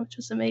Zealand, which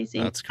was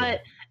amazing. That's cool.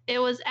 But it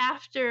was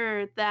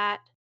after that.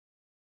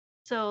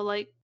 So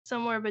like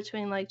somewhere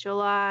between like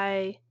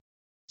July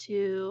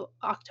to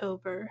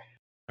October.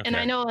 Okay. And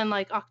I know in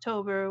like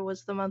October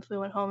was the month we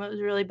went home. It was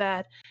really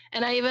bad.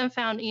 And I even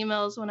found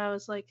emails when I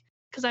was like,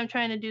 because I'm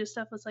trying to do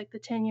stuff with like the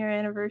 10-year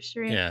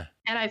anniversary. Yeah.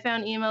 And I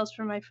found emails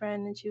from my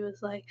friend, and she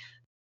was like,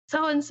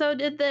 so and so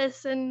did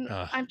this, and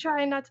I'm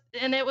trying not to.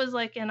 And it was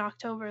like in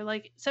October,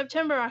 like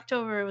September,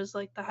 October was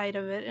like the height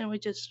of it, and we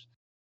just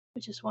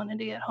wanted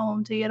to get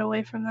home to get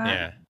away from that.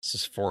 Yeah, it's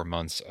just 4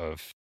 months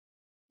of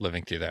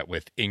living through that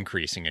with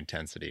increasing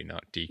intensity,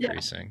 not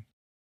decreasing. Yeah.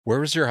 Where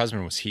was your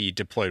husband? Was he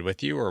deployed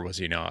with you, or was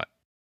he not?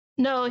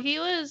 No, he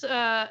was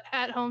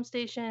at home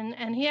station,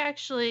 and he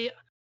actually,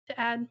 to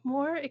add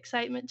more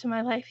excitement to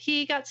my life,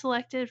 he got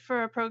selected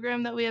for a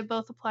program that we had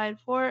both applied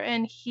for,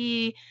 and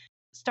he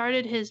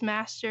started his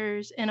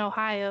master's in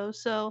Ohio.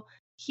 So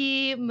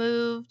he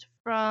moved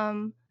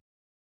from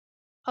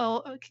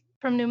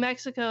New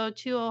Mexico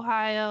to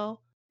Ohio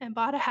and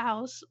bought a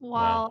house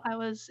while I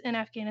was in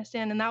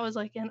Afghanistan, and that was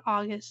like in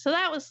August. So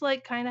that was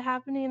like kind of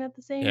happening at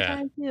the same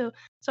time too.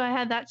 So I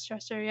had that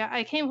stressor. Yeah,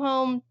 I came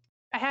home.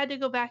 I had to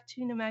go back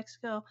to New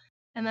Mexico,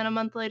 and then a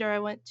month later I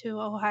went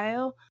to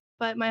Ohio.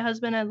 But my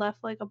husband had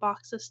left like a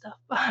box of stuff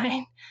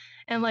behind,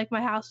 and like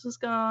my house was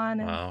gone.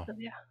 And so,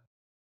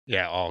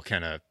 yeah, all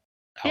kind of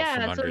so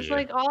it's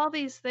like all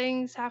these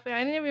things happening.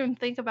 I didn't even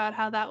think about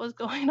how that was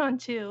going on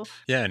too.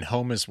 Yeah, and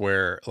home is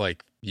where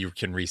like you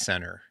can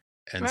recenter.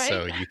 And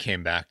so you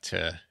came back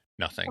to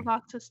nothing. A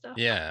box of stuff.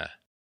 Yeah.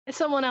 It's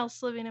someone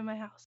else living in my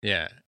house.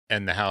 Yeah.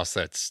 And the house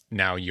that's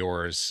now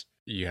yours,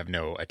 you have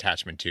no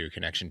attachment to,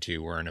 connection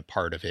to, or in a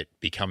part of it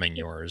becoming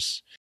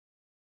yours.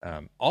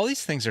 All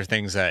these things are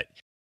things that,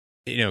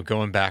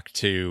 going back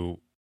to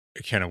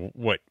kind of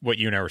what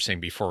you and I were saying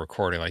before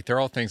recording, like they're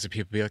all things that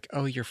people be like,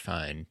 oh, you're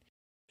fine.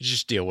 You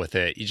just deal with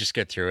it. You just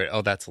get through it.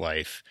 Oh, that's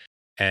life.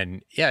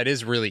 And yeah, it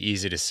is really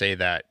easy to say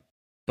that,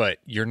 but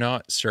you're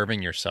not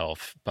serving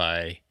yourself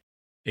by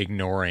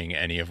ignoring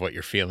any of what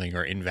you're feeling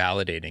or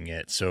invalidating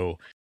it. So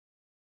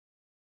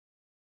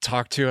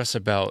talk to us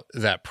about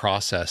that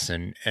process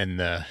and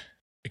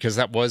because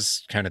that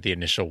was kind of the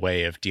initial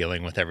way of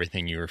dealing with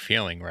everything you were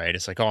feeling, right?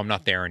 It's like, oh, I'm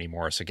not there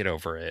anymore, so get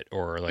over it,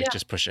 or like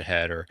just push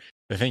ahead. Or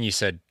the thing you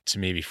said to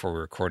me before we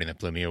were recording that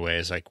blew me away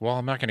is like, well,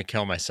 I'm not going to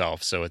kill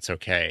myself, so it's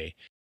okay.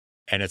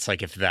 And it's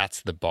like, if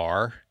that's the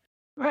bar,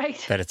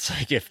 right? That it's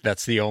like, if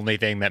that's the only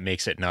thing that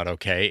makes it not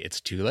okay,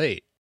 it's too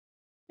late.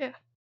 Yeah.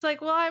 It's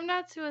like, well, I'm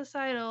not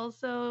suicidal,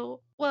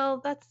 so,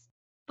 well, that's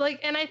like,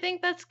 and I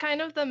think that's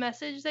kind of the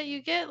message that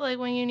you get, like,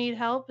 when you need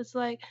help. It's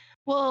like,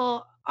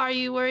 well, are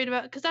you worried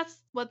about, because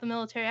that's what the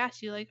military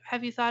asks you, like,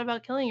 have you thought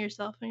about killing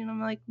yourself? And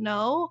I'm like,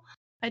 no,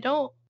 I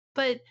don't.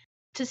 But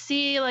to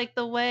see, like,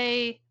 the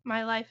way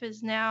my life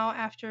is now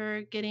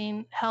after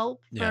getting help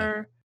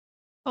for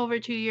over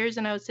 2 years,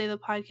 and I would say the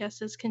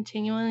podcast is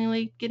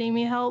continually getting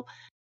me help,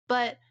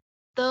 but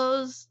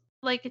those,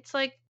 like, it's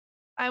like,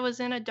 I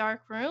was in a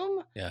dark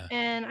room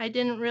and I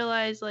didn't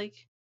realize, like,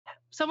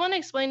 someone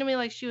explained to me,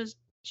 like, she was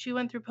she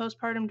went through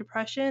postpartum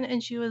depression,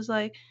 and she was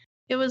like,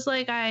 it was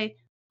like I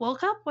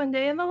woke up one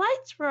day and the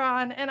lights were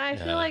on. And I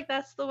feel Yeah. like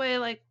that's the way,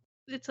 like,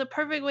 it's a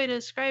perfect way to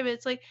describe it.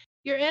 It's like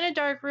you're in a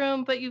dark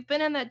room, but you've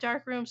been in that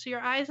dark room, so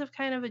your eyes have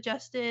kind of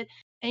adjusted,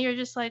 and you're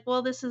just like,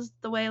 well, this is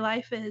the way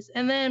life is.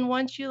 And then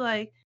once you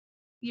like,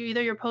 you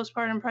either your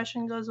postpartum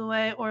depression goes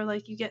away or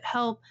like you get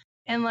help,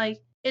 and like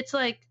it's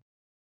like,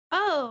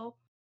 oh,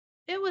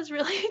 it was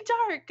really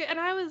dark and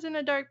I was in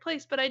a dark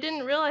place, but I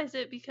didn't realize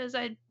it because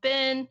I'd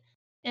been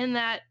in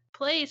that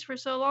place for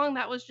so long.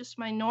 That was just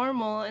my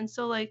normal. And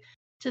so like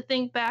to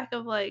think back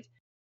of like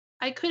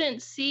I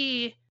couldn't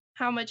see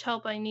how much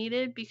help I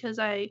needed because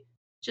I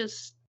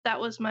just that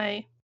was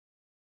my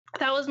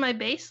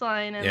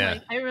baseline. And Yeah.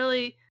 like I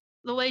really,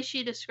 the way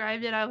she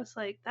described it, I was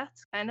like,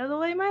 that's kind of the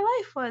way my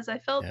life was. I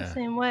felt the Yeah.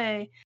 same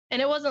way.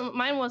 And it wasn't,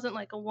 mine wasn't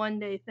like a one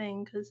day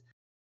thing because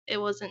it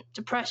wasn't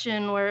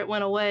depression where it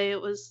went away.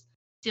 It was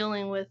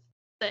dealing with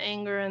the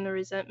anger and the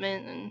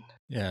resentment and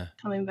Yeah.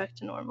 coming back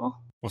to normal.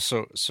 Well,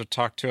 so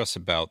talk to us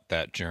about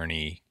that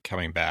journey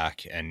coming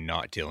back and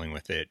not dealing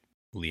with it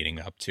leading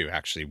up to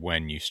actually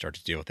when you start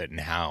to deal with it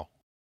and how.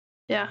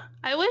 Yeah.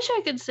 I wish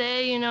I could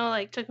say,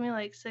 like took me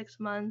like 6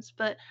 months,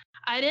 but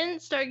I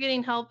didn't start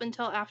getting help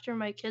until after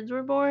my kids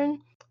were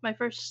born. My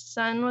first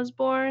son was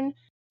born,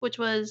 which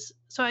was,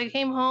 so I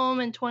came home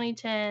in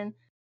 2010.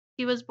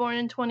 He was born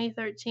in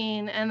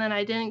 2013, and then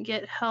I didn't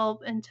get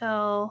help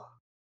until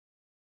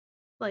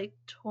like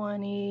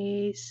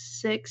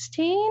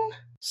 2016.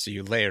 So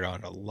you layered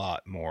on a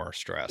lot more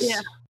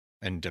stress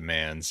and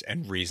demands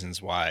and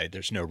reasons why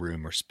there's no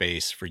room or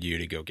space for you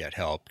to go get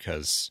help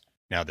because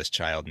now this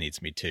child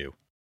needs me too.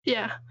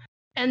 Yeah.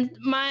 And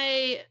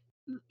my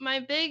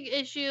big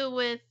issue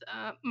with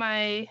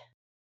my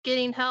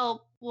getting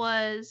help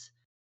was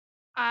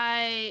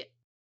I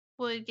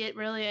would get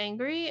really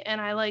angry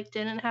and I like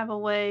didn't have a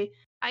way.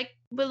 I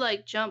would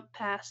like jump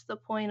past the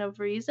point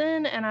of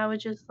reason and I would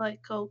just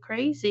like go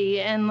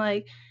crazy. And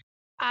like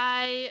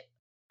I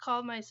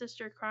called my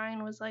sister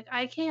crying, was like,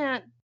 I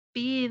can't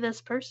be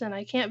this person.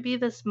 I can't be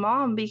this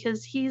mom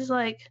because he's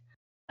like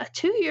a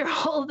 2-year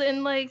old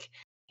and like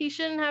he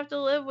shouldn't have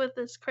to live with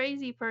this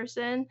crazy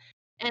person.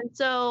 And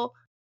so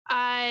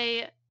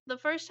the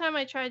first time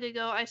I tried to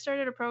go, I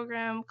started a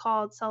program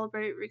called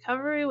Celebrate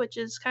Recovery, which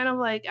is kind of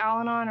like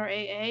Al Anon or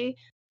AA,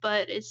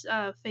 but it's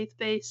faith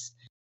based,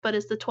 but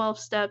it's the 12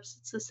 steps.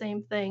 It's the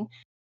same thing.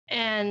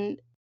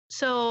 And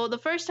so the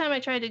first time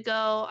I tried to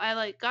go, I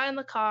like got in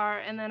the car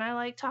and then I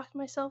like talked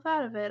myself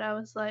out of it. I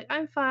was like,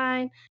 I'm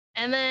fine.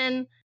 And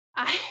then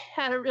I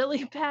had a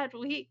really bad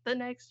week the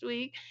next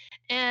week.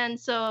 And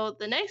so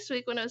the next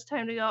week when it was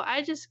time to go,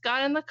 I just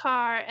got in the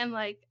car and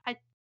like I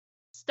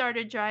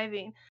started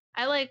driving.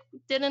 I like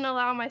didn't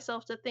allow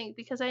myself to think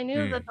because I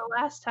knew that the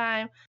last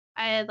time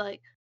I had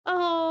like,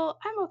 oh,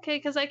 I'm okay.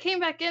 Cause I came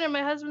back in and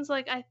my husband's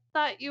like, I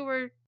thought you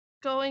were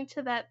going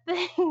to that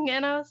thing.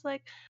 And I was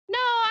like, no,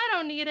 I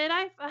don't need it.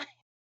 I'm fine.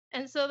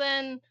 And so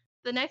then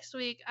the next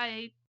week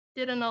I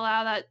didn't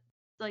allow that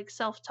like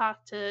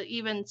self-talk to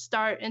even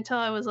start until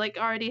I was like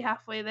already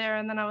halfway there.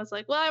 And then I was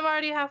like, well, I'm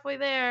already halfway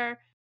there.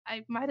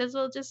 I might as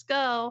well just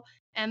go.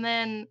 And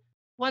then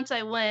once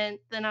I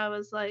went, then I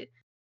was like,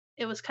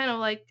 it was kind of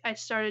like I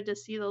started to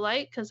see the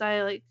light because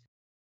I like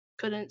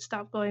couldn't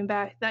stop going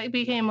back. That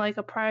became like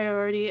a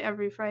priority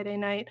every Friday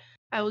night.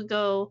 I would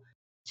go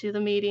to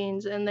the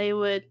meetings and they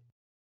would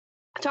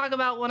talk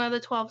about one of the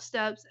 12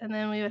 steps and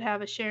then we would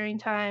have a sharing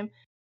time.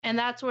 And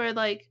that's where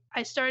like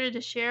I started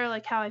to share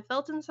like how I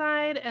felt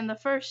inside. And the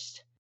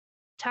first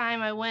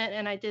time I went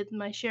and I did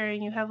my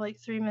sharing, you have like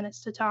 3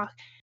 minutes to talk.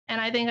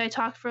 And I think I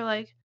talked for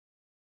like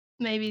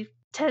maybe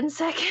 10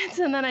 seconds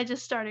and then I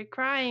just started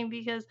crying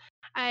because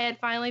I had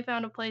finally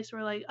found a place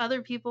where like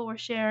other people were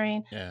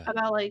sharing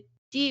about like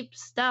deep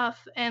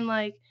stuff and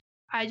like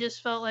I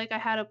just felt like I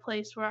had a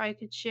place where I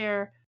could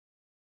share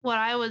what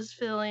I was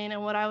feeling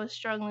and what I was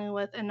struggling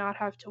with and not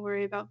have to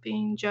worry about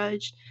being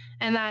judged.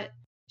 And that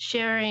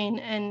sharing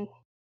and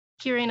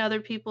hearing other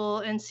people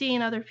and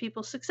seeing other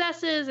people's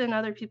successes and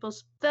other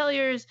people's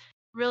failures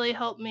really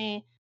helped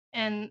me.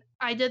 And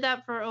I did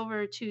that for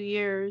over 2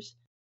 years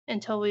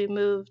until we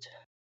moved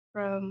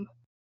from,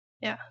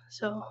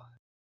 so.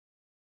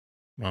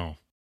 Oh.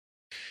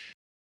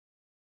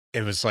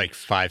 It was like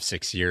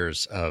 5-6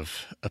 years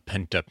of a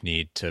pent up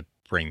need to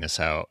bring this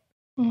out.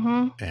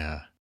 Mm-hmm.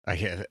 Yeah.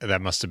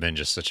 That must have been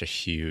just such a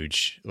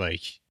huge,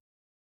 like,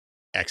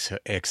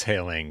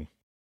 exhaling.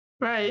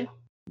 Right.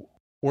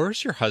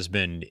 Where's your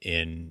husband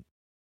in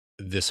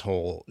this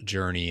whole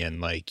journey and,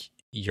 like,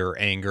 your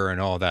anger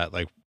and all that?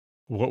 Like,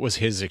 what was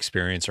his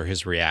experience or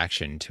his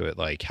reaction to it?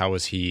 Like, how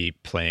was he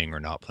playing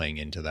or not playing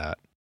into that?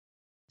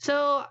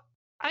 So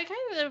I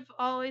kind of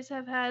always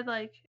have had,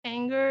 like,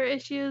 anger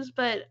issues,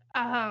 but,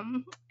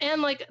 and,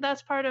 like,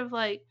 that's part of,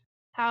 like,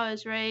 how I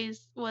was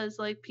raised was,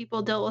 like,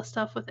 people dealt with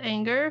stuff with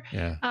anger.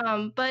 Yeah.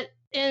 But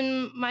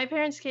in my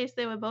parents' case,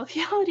 they would both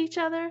yell at each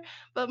other,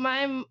 but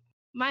my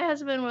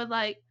husband would,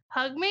 like,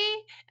 hug me,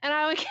 and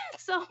I would get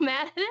so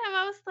mad at him.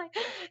 I was like,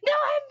 "No,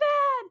 I'm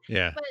mad!"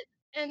 Yeah.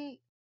 And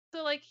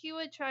So like he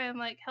would try and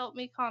like help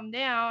me calm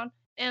down,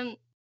 and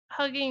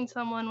hugging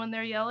someone when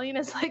they're yelling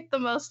is like the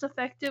most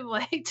effective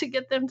way to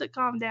get them to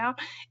calm down,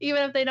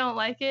 even if they don't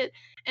like it.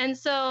 And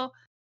so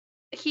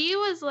he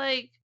was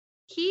like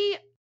he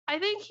I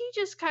think he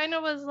just kind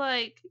of was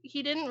like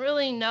he didn't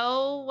really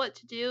know what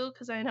to do,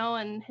 because I know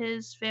in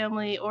his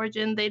family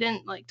origin they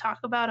didn't like talk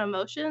about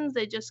emotions,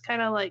 they just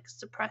kind of like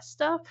suppress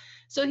stuff.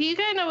 So he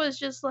kind of was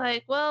just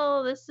like,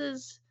 well, this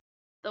is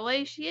the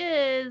way she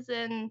is,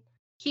 and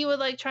he would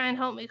like try and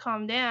help me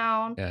calm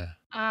down. Yeah.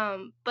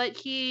 But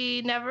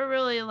he never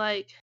really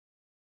like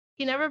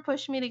he never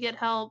pushed me to get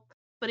help,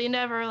 but he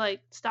never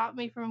like stopped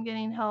me from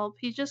getting help.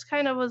 He just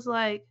kind of was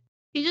like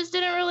he just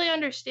didn't really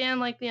understand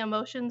like the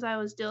emotions I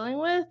was dealing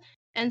with.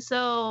 And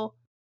so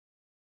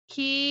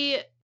he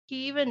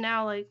he even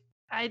now like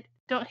I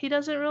don't he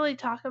doesn't really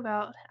talk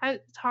about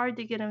it's hard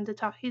to get him to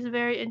talk. He's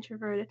very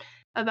introverted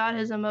about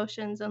his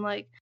emotions and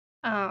like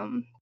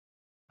um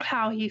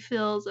how he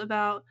feels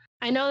about.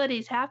 I know that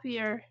he's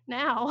happier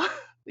now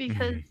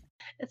because Mhm.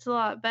 it's a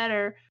lot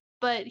better,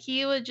 but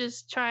he would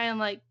just try and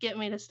like get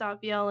me to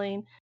stop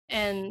yelling,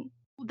 and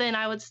then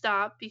I would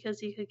stop because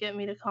he could get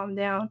me to calm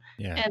down,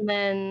 Yeah. and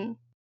then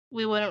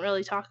we wouldn't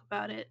really talk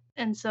about it.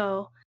 And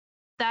so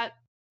that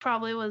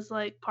probably was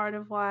like part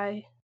of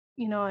why,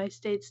 I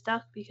stayed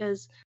stuck,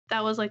 because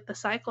that was like the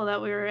cycle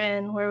that we were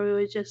in, where we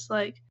would just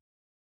like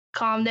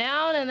calm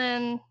down and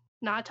then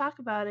not talk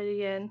about it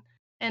again,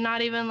 and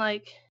not even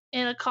like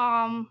in a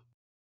calm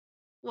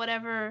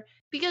whatever.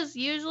 Because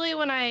usually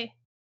when I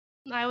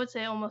would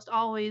say almost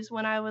always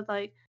when I would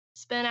like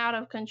spin out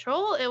of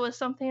control, it was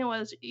something that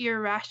was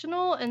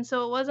irrational. And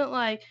so it wasn't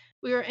like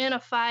we were in a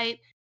fight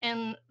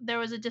and there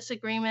was a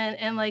disagreement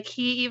and like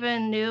he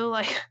even knew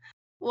like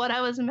what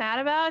I was mad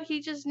about.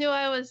 He just knew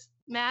I was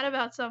mad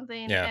about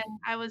something Yeah. and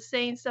I was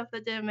saying stuff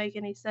that didn't make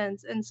any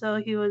sense. And so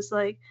he was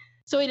like,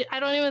 I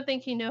don't even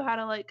think he knew how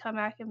to like come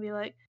back and be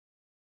like,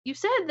 you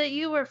said that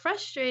you were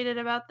frustrated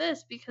about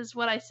this, because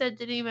what I said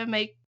didn't even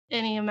make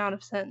any amount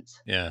of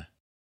sense. Yeah.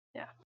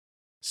 Yeah.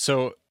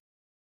 So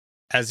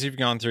as you've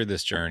gone through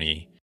this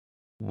journey,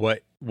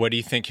 what do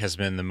you think has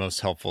been the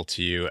most helpful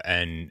to you?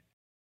 And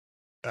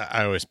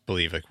I always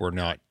believe like we're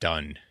not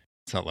done.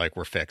 It's not like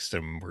we're fixed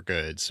and we're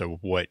good. So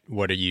what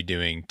are you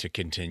doing to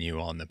continue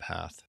on the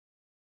path?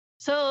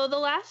 So the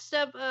last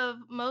step of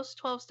most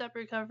 12-step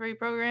recovery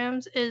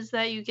programs is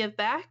that you give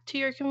back to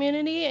your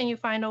community and you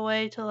find a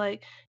way to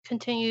like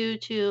continue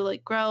to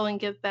like grow and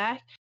give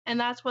back. And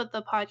that's what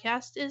the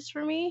podcast is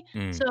for me.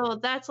 Mm. So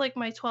that's like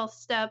my 12th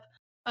step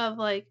of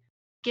like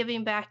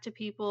giving back to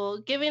people,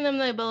 giving them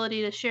the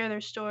ability to share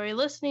their story,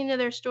 listening to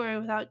their story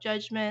without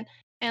judgment,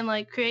 and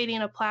like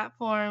creating a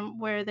platform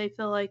where they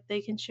feel like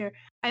they can share.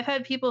 I've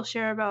had people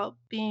share about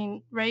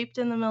being raped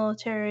in the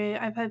military.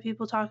 I've had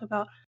people talk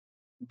about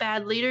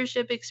bad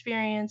leadership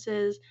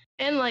experiences,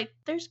 and like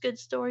there's good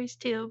stories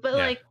too, but Yeah.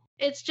 like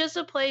it's just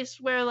a place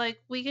where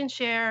like we can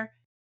share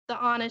the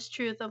honest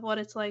truth of what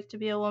it's like to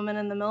be a woman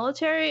in the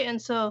military.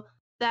 And so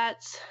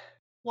that's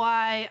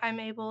why I'm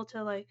able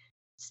to like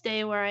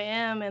stay where I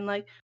am. And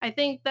like I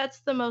think that's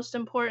the most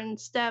important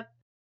step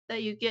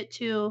that you get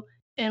to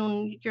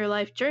in your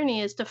life journey,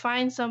 is to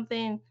find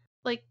something.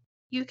 Like,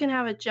 you can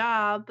have a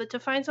job, but to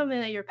find something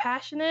that you're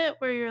passionate,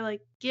 where you're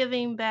like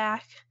giving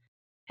back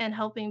and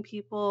helping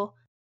people,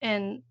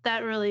 and that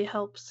really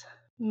helps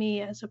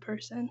me as a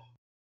person.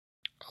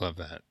 I love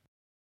that.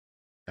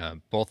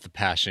 Both the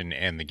passion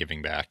and the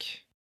giving back.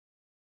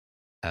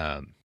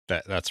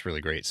 That's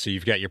really great. So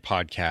you've got your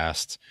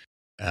podcast.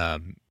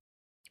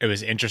 It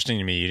was interesting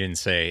to me. You didn't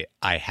say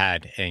I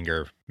had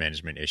anger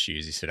management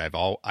issues. You said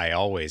I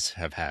always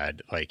have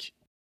had, like,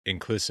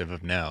 inclusive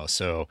of now.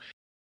 So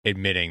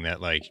admitting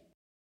that, like,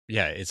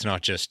 yeah, it's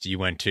not just you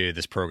went to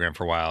this program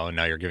for a while and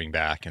now you're giving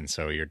back and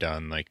so you're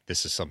done. Like,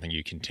 this is something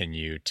you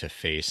continue to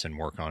face and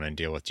work on and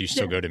deal with. Do you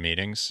still Yeah. go to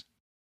meetings?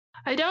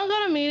 I don't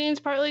go to meetings,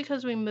 partly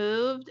because we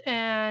moved,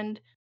 and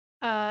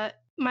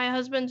my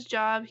husband's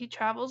job, he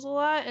travels a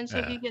lot, and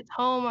so he gets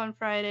home on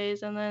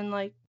Fridays, and then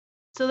like,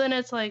 so then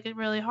it's like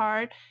really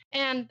hard.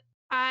 And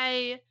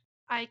I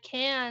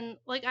can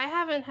like I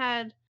haven't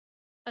had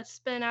a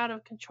spin out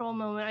of control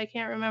moment. I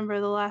can't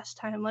remember the last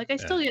time. Like, I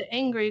still get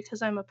angry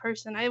because I'm a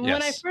person.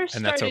 When I Yes, first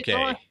and that's started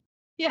going, okay.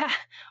 yeah,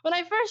 when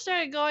I first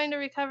started going to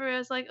recovery, I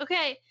was like,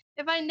 okay,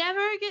 if I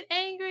never get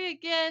angry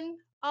again,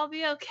 I'll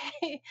be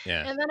okay.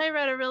 Yeah, And then I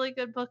read a really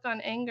good book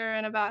on anger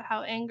and about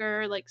how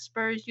anger like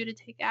spurs you to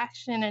take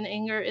action, and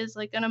anger is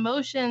like an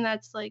emotion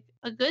that's like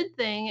a good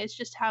thing. It's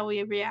just how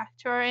we react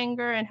to our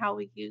anger and how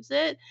we use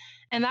it.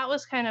 And that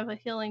was kind of a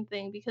healing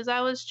thing, because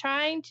I was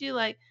trying to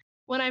like,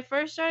 when I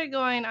first started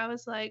going, I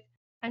was like,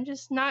 I'm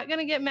just not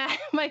gonna get mad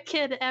at my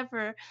kid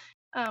ever,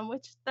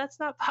 which that's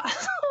not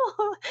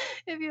possible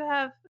if you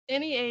have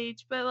any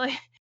age. But like,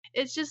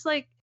 it's just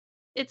like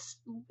it's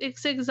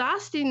it's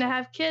exhausting to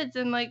have kids,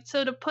 and like,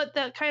 so to put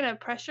that kind of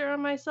pressure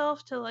on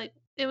myself, to like,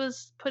 it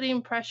was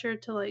putting pressure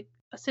to like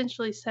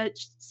essentially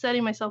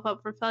setting myself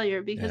up for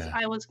failure, because yeah,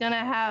 I was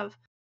gonna have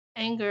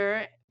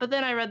anger. But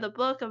then I read the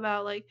book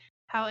about like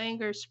how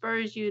anger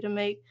spurs you to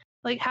make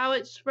like how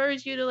it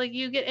spurs you to like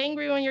you get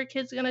angry when your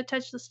kid's gonna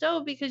touch the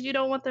stove because you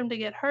don't want them to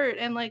get hurt,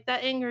 and like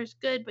that anger is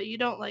good, but you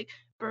don't like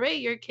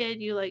berate your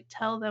kid. You like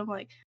tell them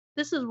like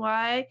this is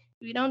why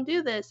we don't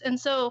do this. And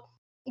so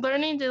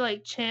learning to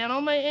like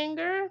channel my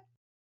anger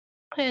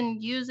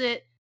and use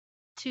it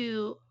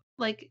to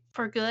like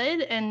for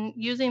good, and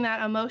using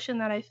that emotion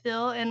that I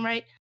feel, and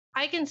right,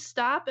 I can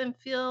stop and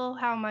feel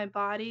how my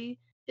body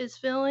is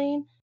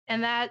feeling,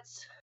 and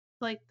that's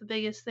like the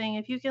biggest thing.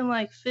 If you can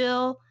like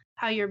feel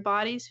how your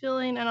body's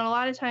feeling, and a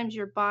lot of times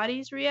your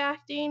body's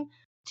reacting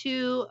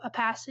to a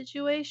past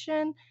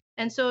situation,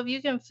 and so if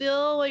you can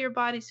feel what your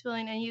body's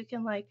feeling and you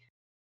can like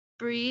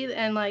breathe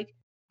and like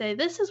say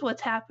this is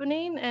what's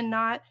happening, and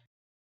not,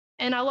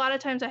 and a lot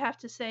of times I have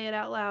to say it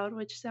out loud,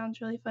 which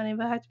sounds really funny,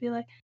 but I have to be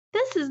like,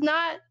 this is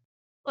not,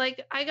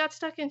 like I got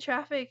stuck in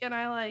traffic and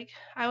I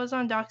was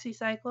on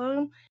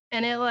doxycycline,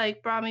 and it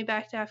like brought me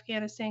back to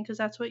Afghanistan because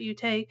that's what you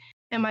take,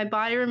 and my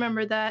body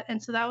remembered that,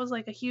 and so that was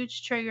like a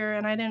huge trigger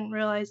and I didn't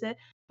realize it.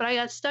 But I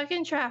got stuck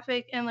in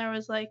traffic and there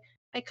was like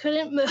I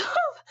couldn't move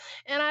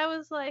and I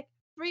was like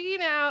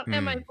freaking out,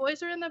 and my Mm.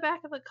 boys were in the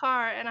back of the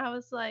car and I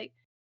was like,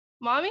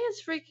 mommy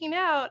is freaking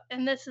out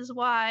and this is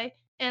why.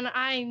 And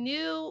I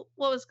knew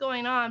what was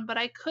going on, but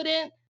I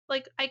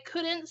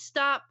couldn't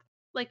stop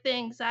like the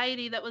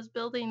anxiety that was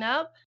building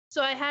up.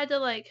 So I had to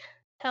like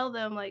tell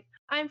them like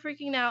I'm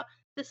freaking out.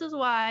 This is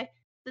why.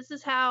 This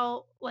is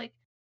how like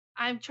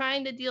I'm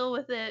trying to deal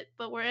with it,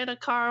 but we're in a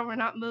car, we're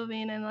not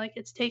moving, and like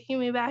it's taking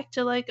me back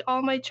to like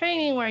all my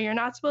training where you're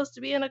not supposed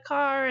to be in a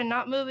car and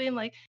not moving,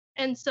 like.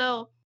 And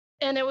so,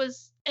 and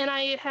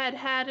I had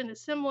a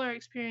similar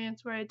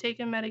experience where I'd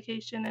taken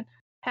medication and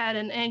had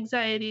an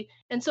anxiety.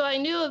 And so I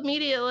knew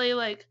immediately,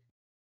 like,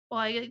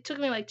 well, it took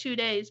me like 2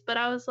 days, but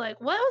I was like,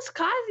 what was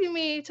causing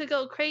me to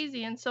go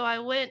crazy? And so I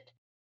went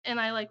and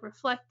I like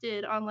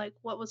reflected on like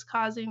what was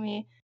causing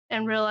me,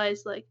 and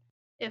realized like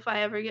if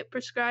I ever get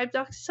prescribed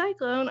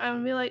doxycycline, I'm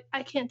gonna be like,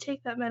 I can't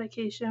take that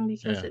medication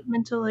because Yeah. it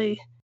mentally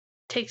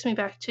takes me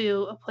back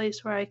to a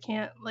place where I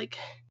can't like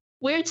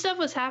weird stuff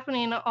was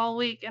happening all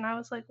week, and I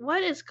was like,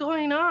 what is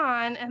going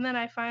on? And then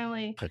I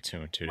finally Put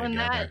two and two when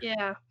that together.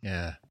 yeah.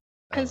 Yeah.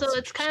 Oh, And so that's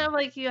it's kind interesting. of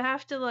like you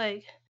have to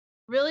like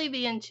really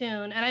be in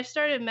tune. And I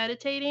started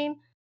meditating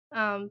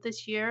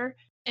this year,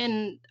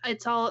 and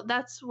it's all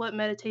that's what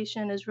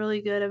meditation is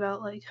really good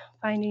about, like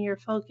finding your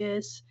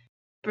focus,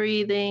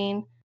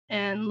 breathing,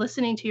 and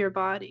listening to your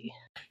body.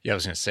 Yeah, I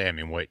was going to say, I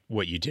mean,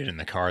 what you did in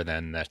the car,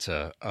 then that's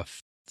a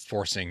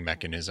forcing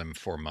mechanism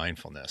for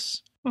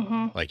mindfulness.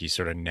 Hmm. Like you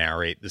sort of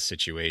narrate the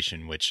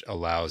situation, which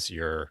allows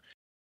your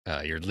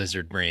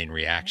lizard brain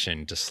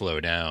reaction to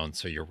slow down,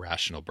 so your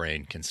rational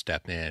brain can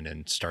step in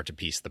and start to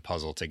piece the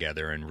puzzle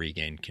together and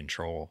regain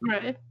control.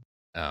 Right.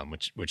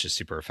 Which is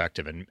super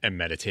effective, and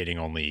meditating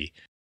only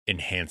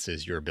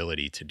enhances your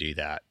ability to do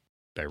that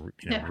by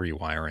Yeah.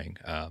 rewiring.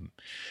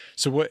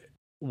 So what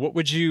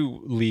would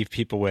you leave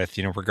people with,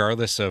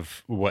 regardless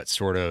of what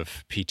sort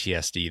of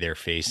PTSD they're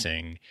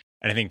facing?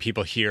 And I think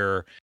people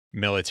hear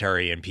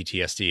military and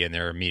PTSD and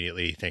they're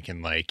immediately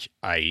thinking like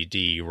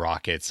IED,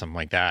 rockets, something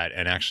like that.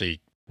 And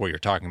actually what you're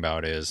talking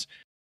about is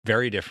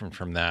very different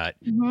from that,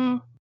 Hmm.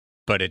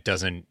 but it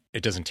doesn't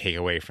take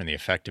away from the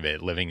effect of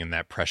it. Living in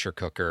that pressure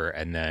cooker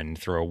and then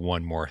throw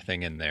one more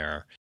thing in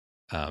there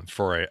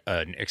for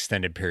an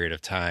extended period of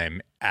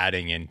time,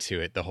 adding into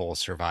it the whole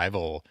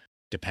survival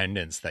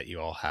dependence that you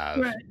all have.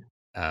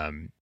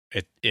 Right.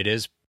 It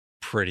is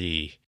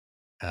pretty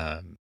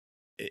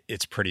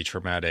it's pretty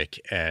traumatic,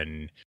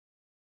 and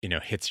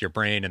hits your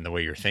brain and the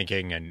way you're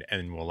thinking,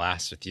 and will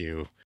last with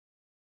you.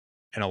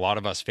 And a lot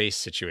of us face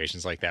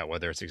situations like that,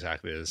 whether it's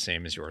exactly the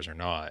same as yours or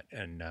not.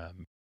 And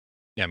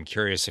yeah, I'm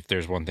curious if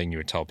there's one thing you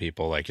would tell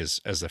people, like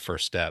as the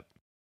first step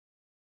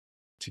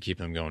to keep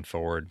them going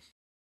forward.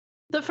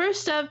 The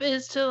first step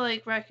is to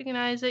like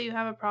recognize that you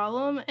have a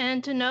problem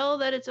and to know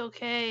that it's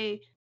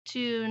okay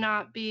to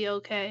not be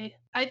okay.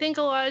 I think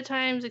a lot of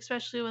times,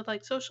 especially with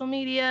like social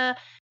media,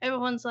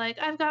 everyone's like,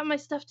 I've got my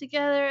stuff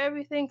together,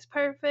 everything's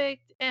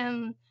perfect,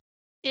 and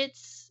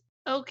it's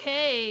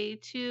okay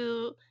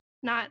to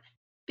not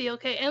be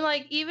okay. And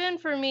like even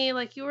for me,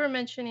 like you were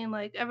mentioning,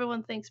 like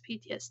everyone thinks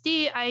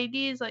PTSD,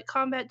 IEDs, like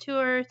combat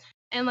tours.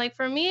 And like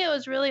for me, it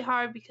was really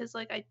hard because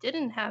like I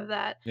didn't have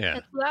that. Yeah.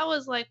 And so that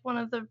was like one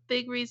of the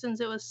big reasons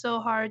it was so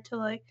hard to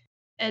like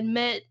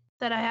admit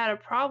that I had a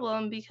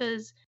problem,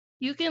 because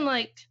you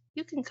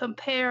can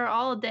compare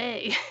all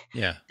day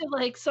Yeah. to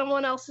like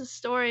someone else's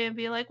story and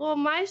be like, well,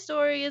 my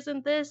story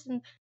isn't this,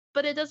 and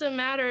but it doesn't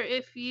matter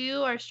if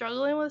you are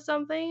struggling with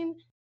something,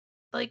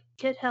 like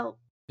get help.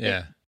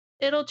 Yeah.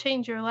 It'll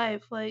change your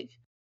life, like,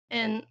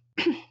 and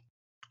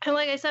and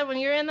like I said, when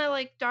you're in that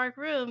like dark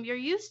room, you're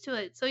used to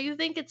it, so you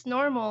think it's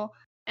normal,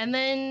 and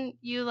then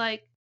you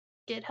like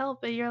get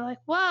help and you're like,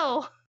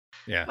 whoa,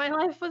 Yeah. my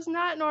life was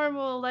not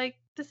normal, like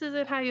this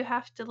isn't how you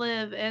have to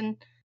live. And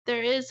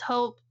there is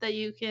hope that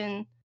you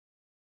can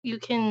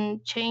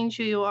change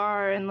who you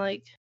are. And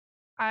like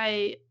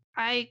I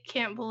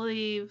can't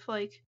believe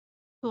like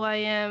who I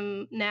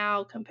am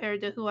now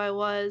compared to who I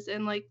was,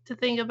 and like to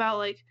think about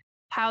like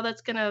how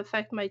that's going to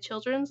affect my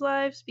children's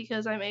lives,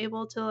 because I'm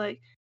able to like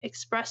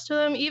express to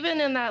them,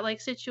 even in that like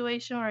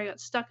situation where I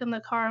got stuck in the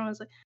car and was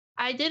like,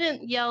 I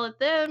didn't yell at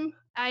them.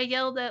 I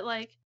yelled at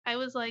like, I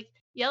was like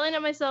yelling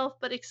at myself,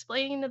 but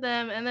explaining to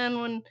them. And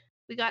then when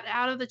we got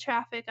out of the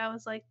traffic, I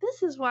was like,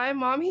 this is why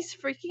mommy's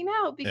freaking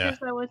out, because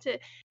I went to,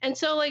 and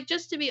so like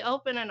just to be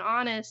open and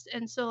honest.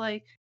 And so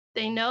like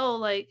they know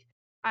like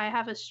I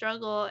have a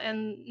struggle,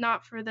 and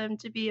not for them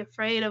to be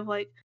afraid of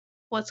like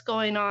what's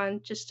going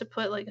on, just to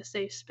put like a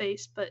safe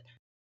space. But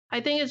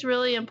I think it's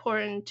really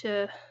important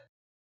to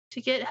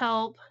get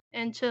help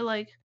and to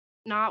like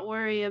not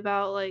worry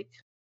about like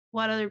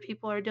what other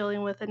people are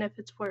dealing with and if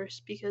it's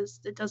worse, because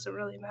it doesn't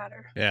really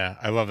matter. Yeah,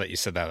 I love that you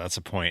said that. That's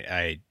a point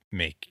I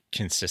make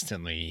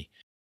consistently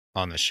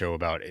on the show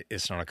about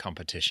it's not a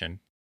competition.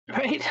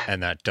 Right.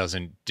 And that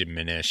doesn't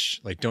diminish,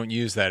 like, don't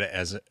use that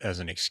as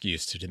an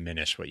excuse to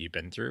diminish what you've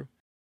been through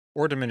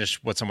or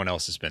diminish what someone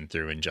else has been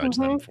through and judge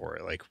them for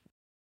it. Like,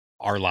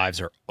 our lives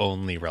are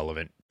only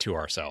relevant to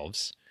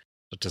ourselves.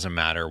 It doesn't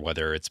matter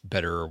whether it's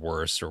better or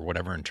worse or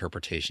whatever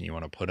interpretation you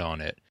want to put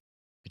on it.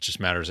 It just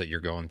matters that you're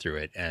going through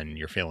it and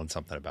you're feeling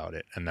something about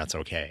it, and that's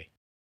okay.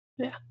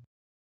 Yeah.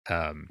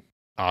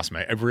 Awesome.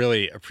 I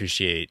really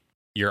appreciate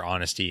your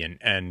honesty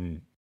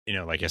and you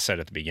know, like I said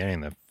at the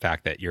beginning, the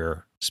fact that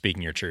you're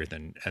speaking your truth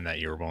and that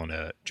you're willing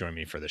to join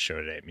me for the show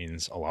today, it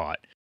means a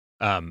lot.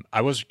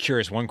 I was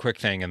curious, one quick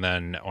thing, and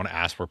then I want to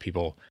ask where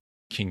people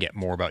can get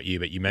more about you,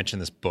 but you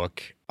mentioned this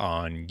book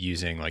on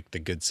using like the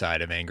good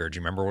side of anger. Do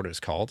you remember what it was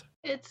called?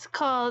 It's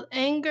called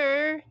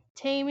Anger,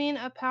 Taming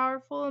a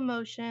Powerful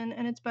Emotion,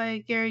 and it's by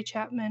Gary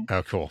Chapman.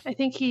 Oh, cool. I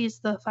think he's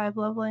the 5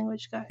 love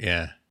language guy.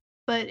 Yeah.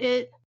 But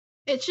it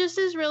just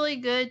is really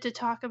good to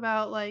talk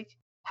about like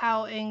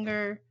how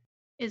anger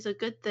is a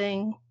good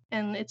thing,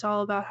 and it's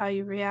all about how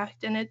you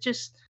react. And it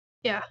just,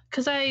 yeah,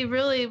 because I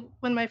really,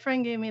 when my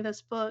friend gave me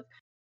this book,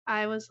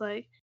 I was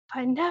like,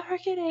 I never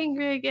get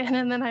angry again.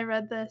 And then I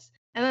read this,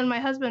 and then my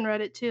husband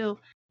read it too.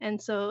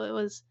 And so it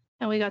was,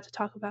 and we got to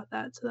talk about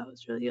that. So that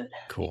was really good.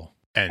 Cool.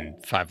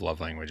 And 5 love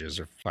languages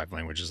or 5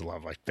 languages of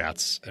love, like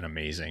that's an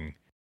amazing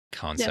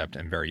concept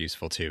and very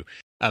useful too.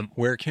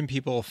 Where can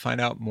people find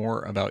out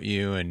more about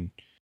you and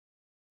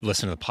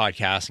listen to the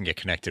podcast and get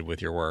connected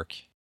with your work?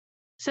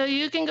 So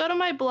you can go to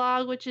my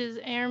blog, which is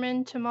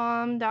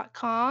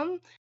airmantomom.com.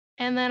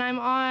 And then I'm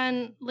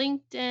on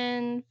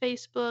LinkedIn,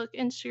 Facebook,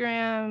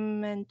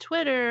 Instagram, and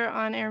Twitter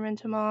on Airman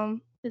to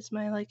Mom is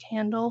my like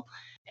handle.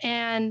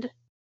 And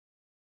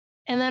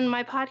then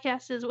my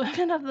podcast is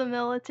Women of the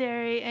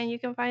Military, and you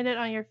can find it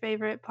on your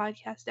favorite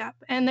podcast app.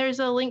 And there's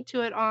a link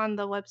to it on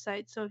the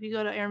website. So if you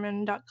go to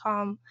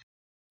airman.com,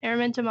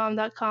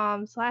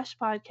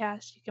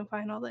 airmantomom.com/podcast, you can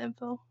find all the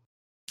info.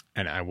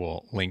 And I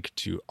will link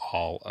to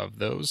all of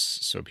those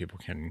so people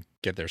can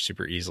get there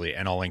super easily.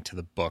 And I'll link to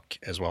the book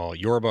as well,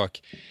 your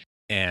book,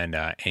 and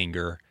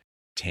Anger,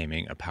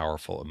 Taming a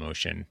Powerful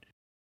Emotion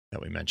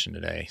that we mentioned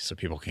today. So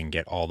people can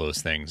get all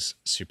those things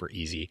super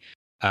easy.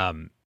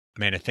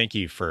 Amanda, thank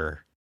you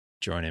for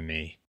joining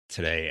me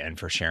today and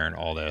for sharing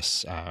all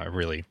this. I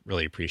really,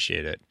 really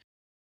appreciate it.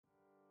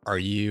 Are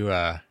you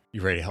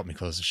ready to help me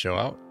close the show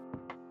out?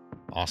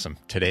 Awesome.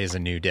 Today is a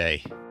new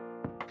day.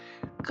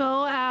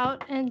 Go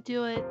out and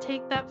do it.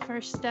 Take that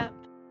first step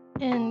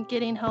in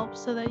getting help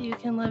so that you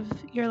can live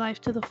your life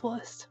to the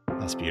fullest.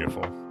 That's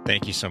beautiful.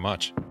 Thank you so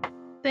much.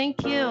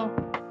 Thank you.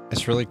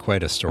 It's really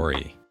quite a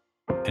story.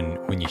 And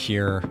when you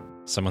hear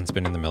someone's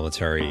been in the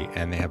military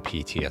and they have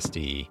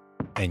PTSD,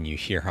 and you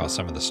hear how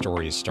some of the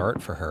stories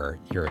start for her,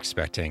 you're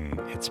expecting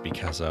it's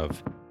because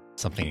of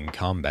something in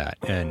combat.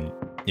 And,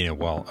 you know,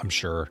 while I'm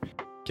sure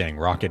getting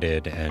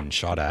rocketed and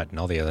shot at and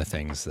all the other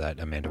things that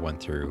Amanda went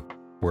through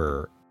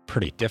were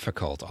pretty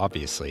difficult,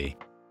 obviously,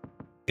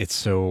 it's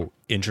so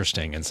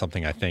interesting and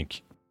something I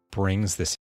think brings this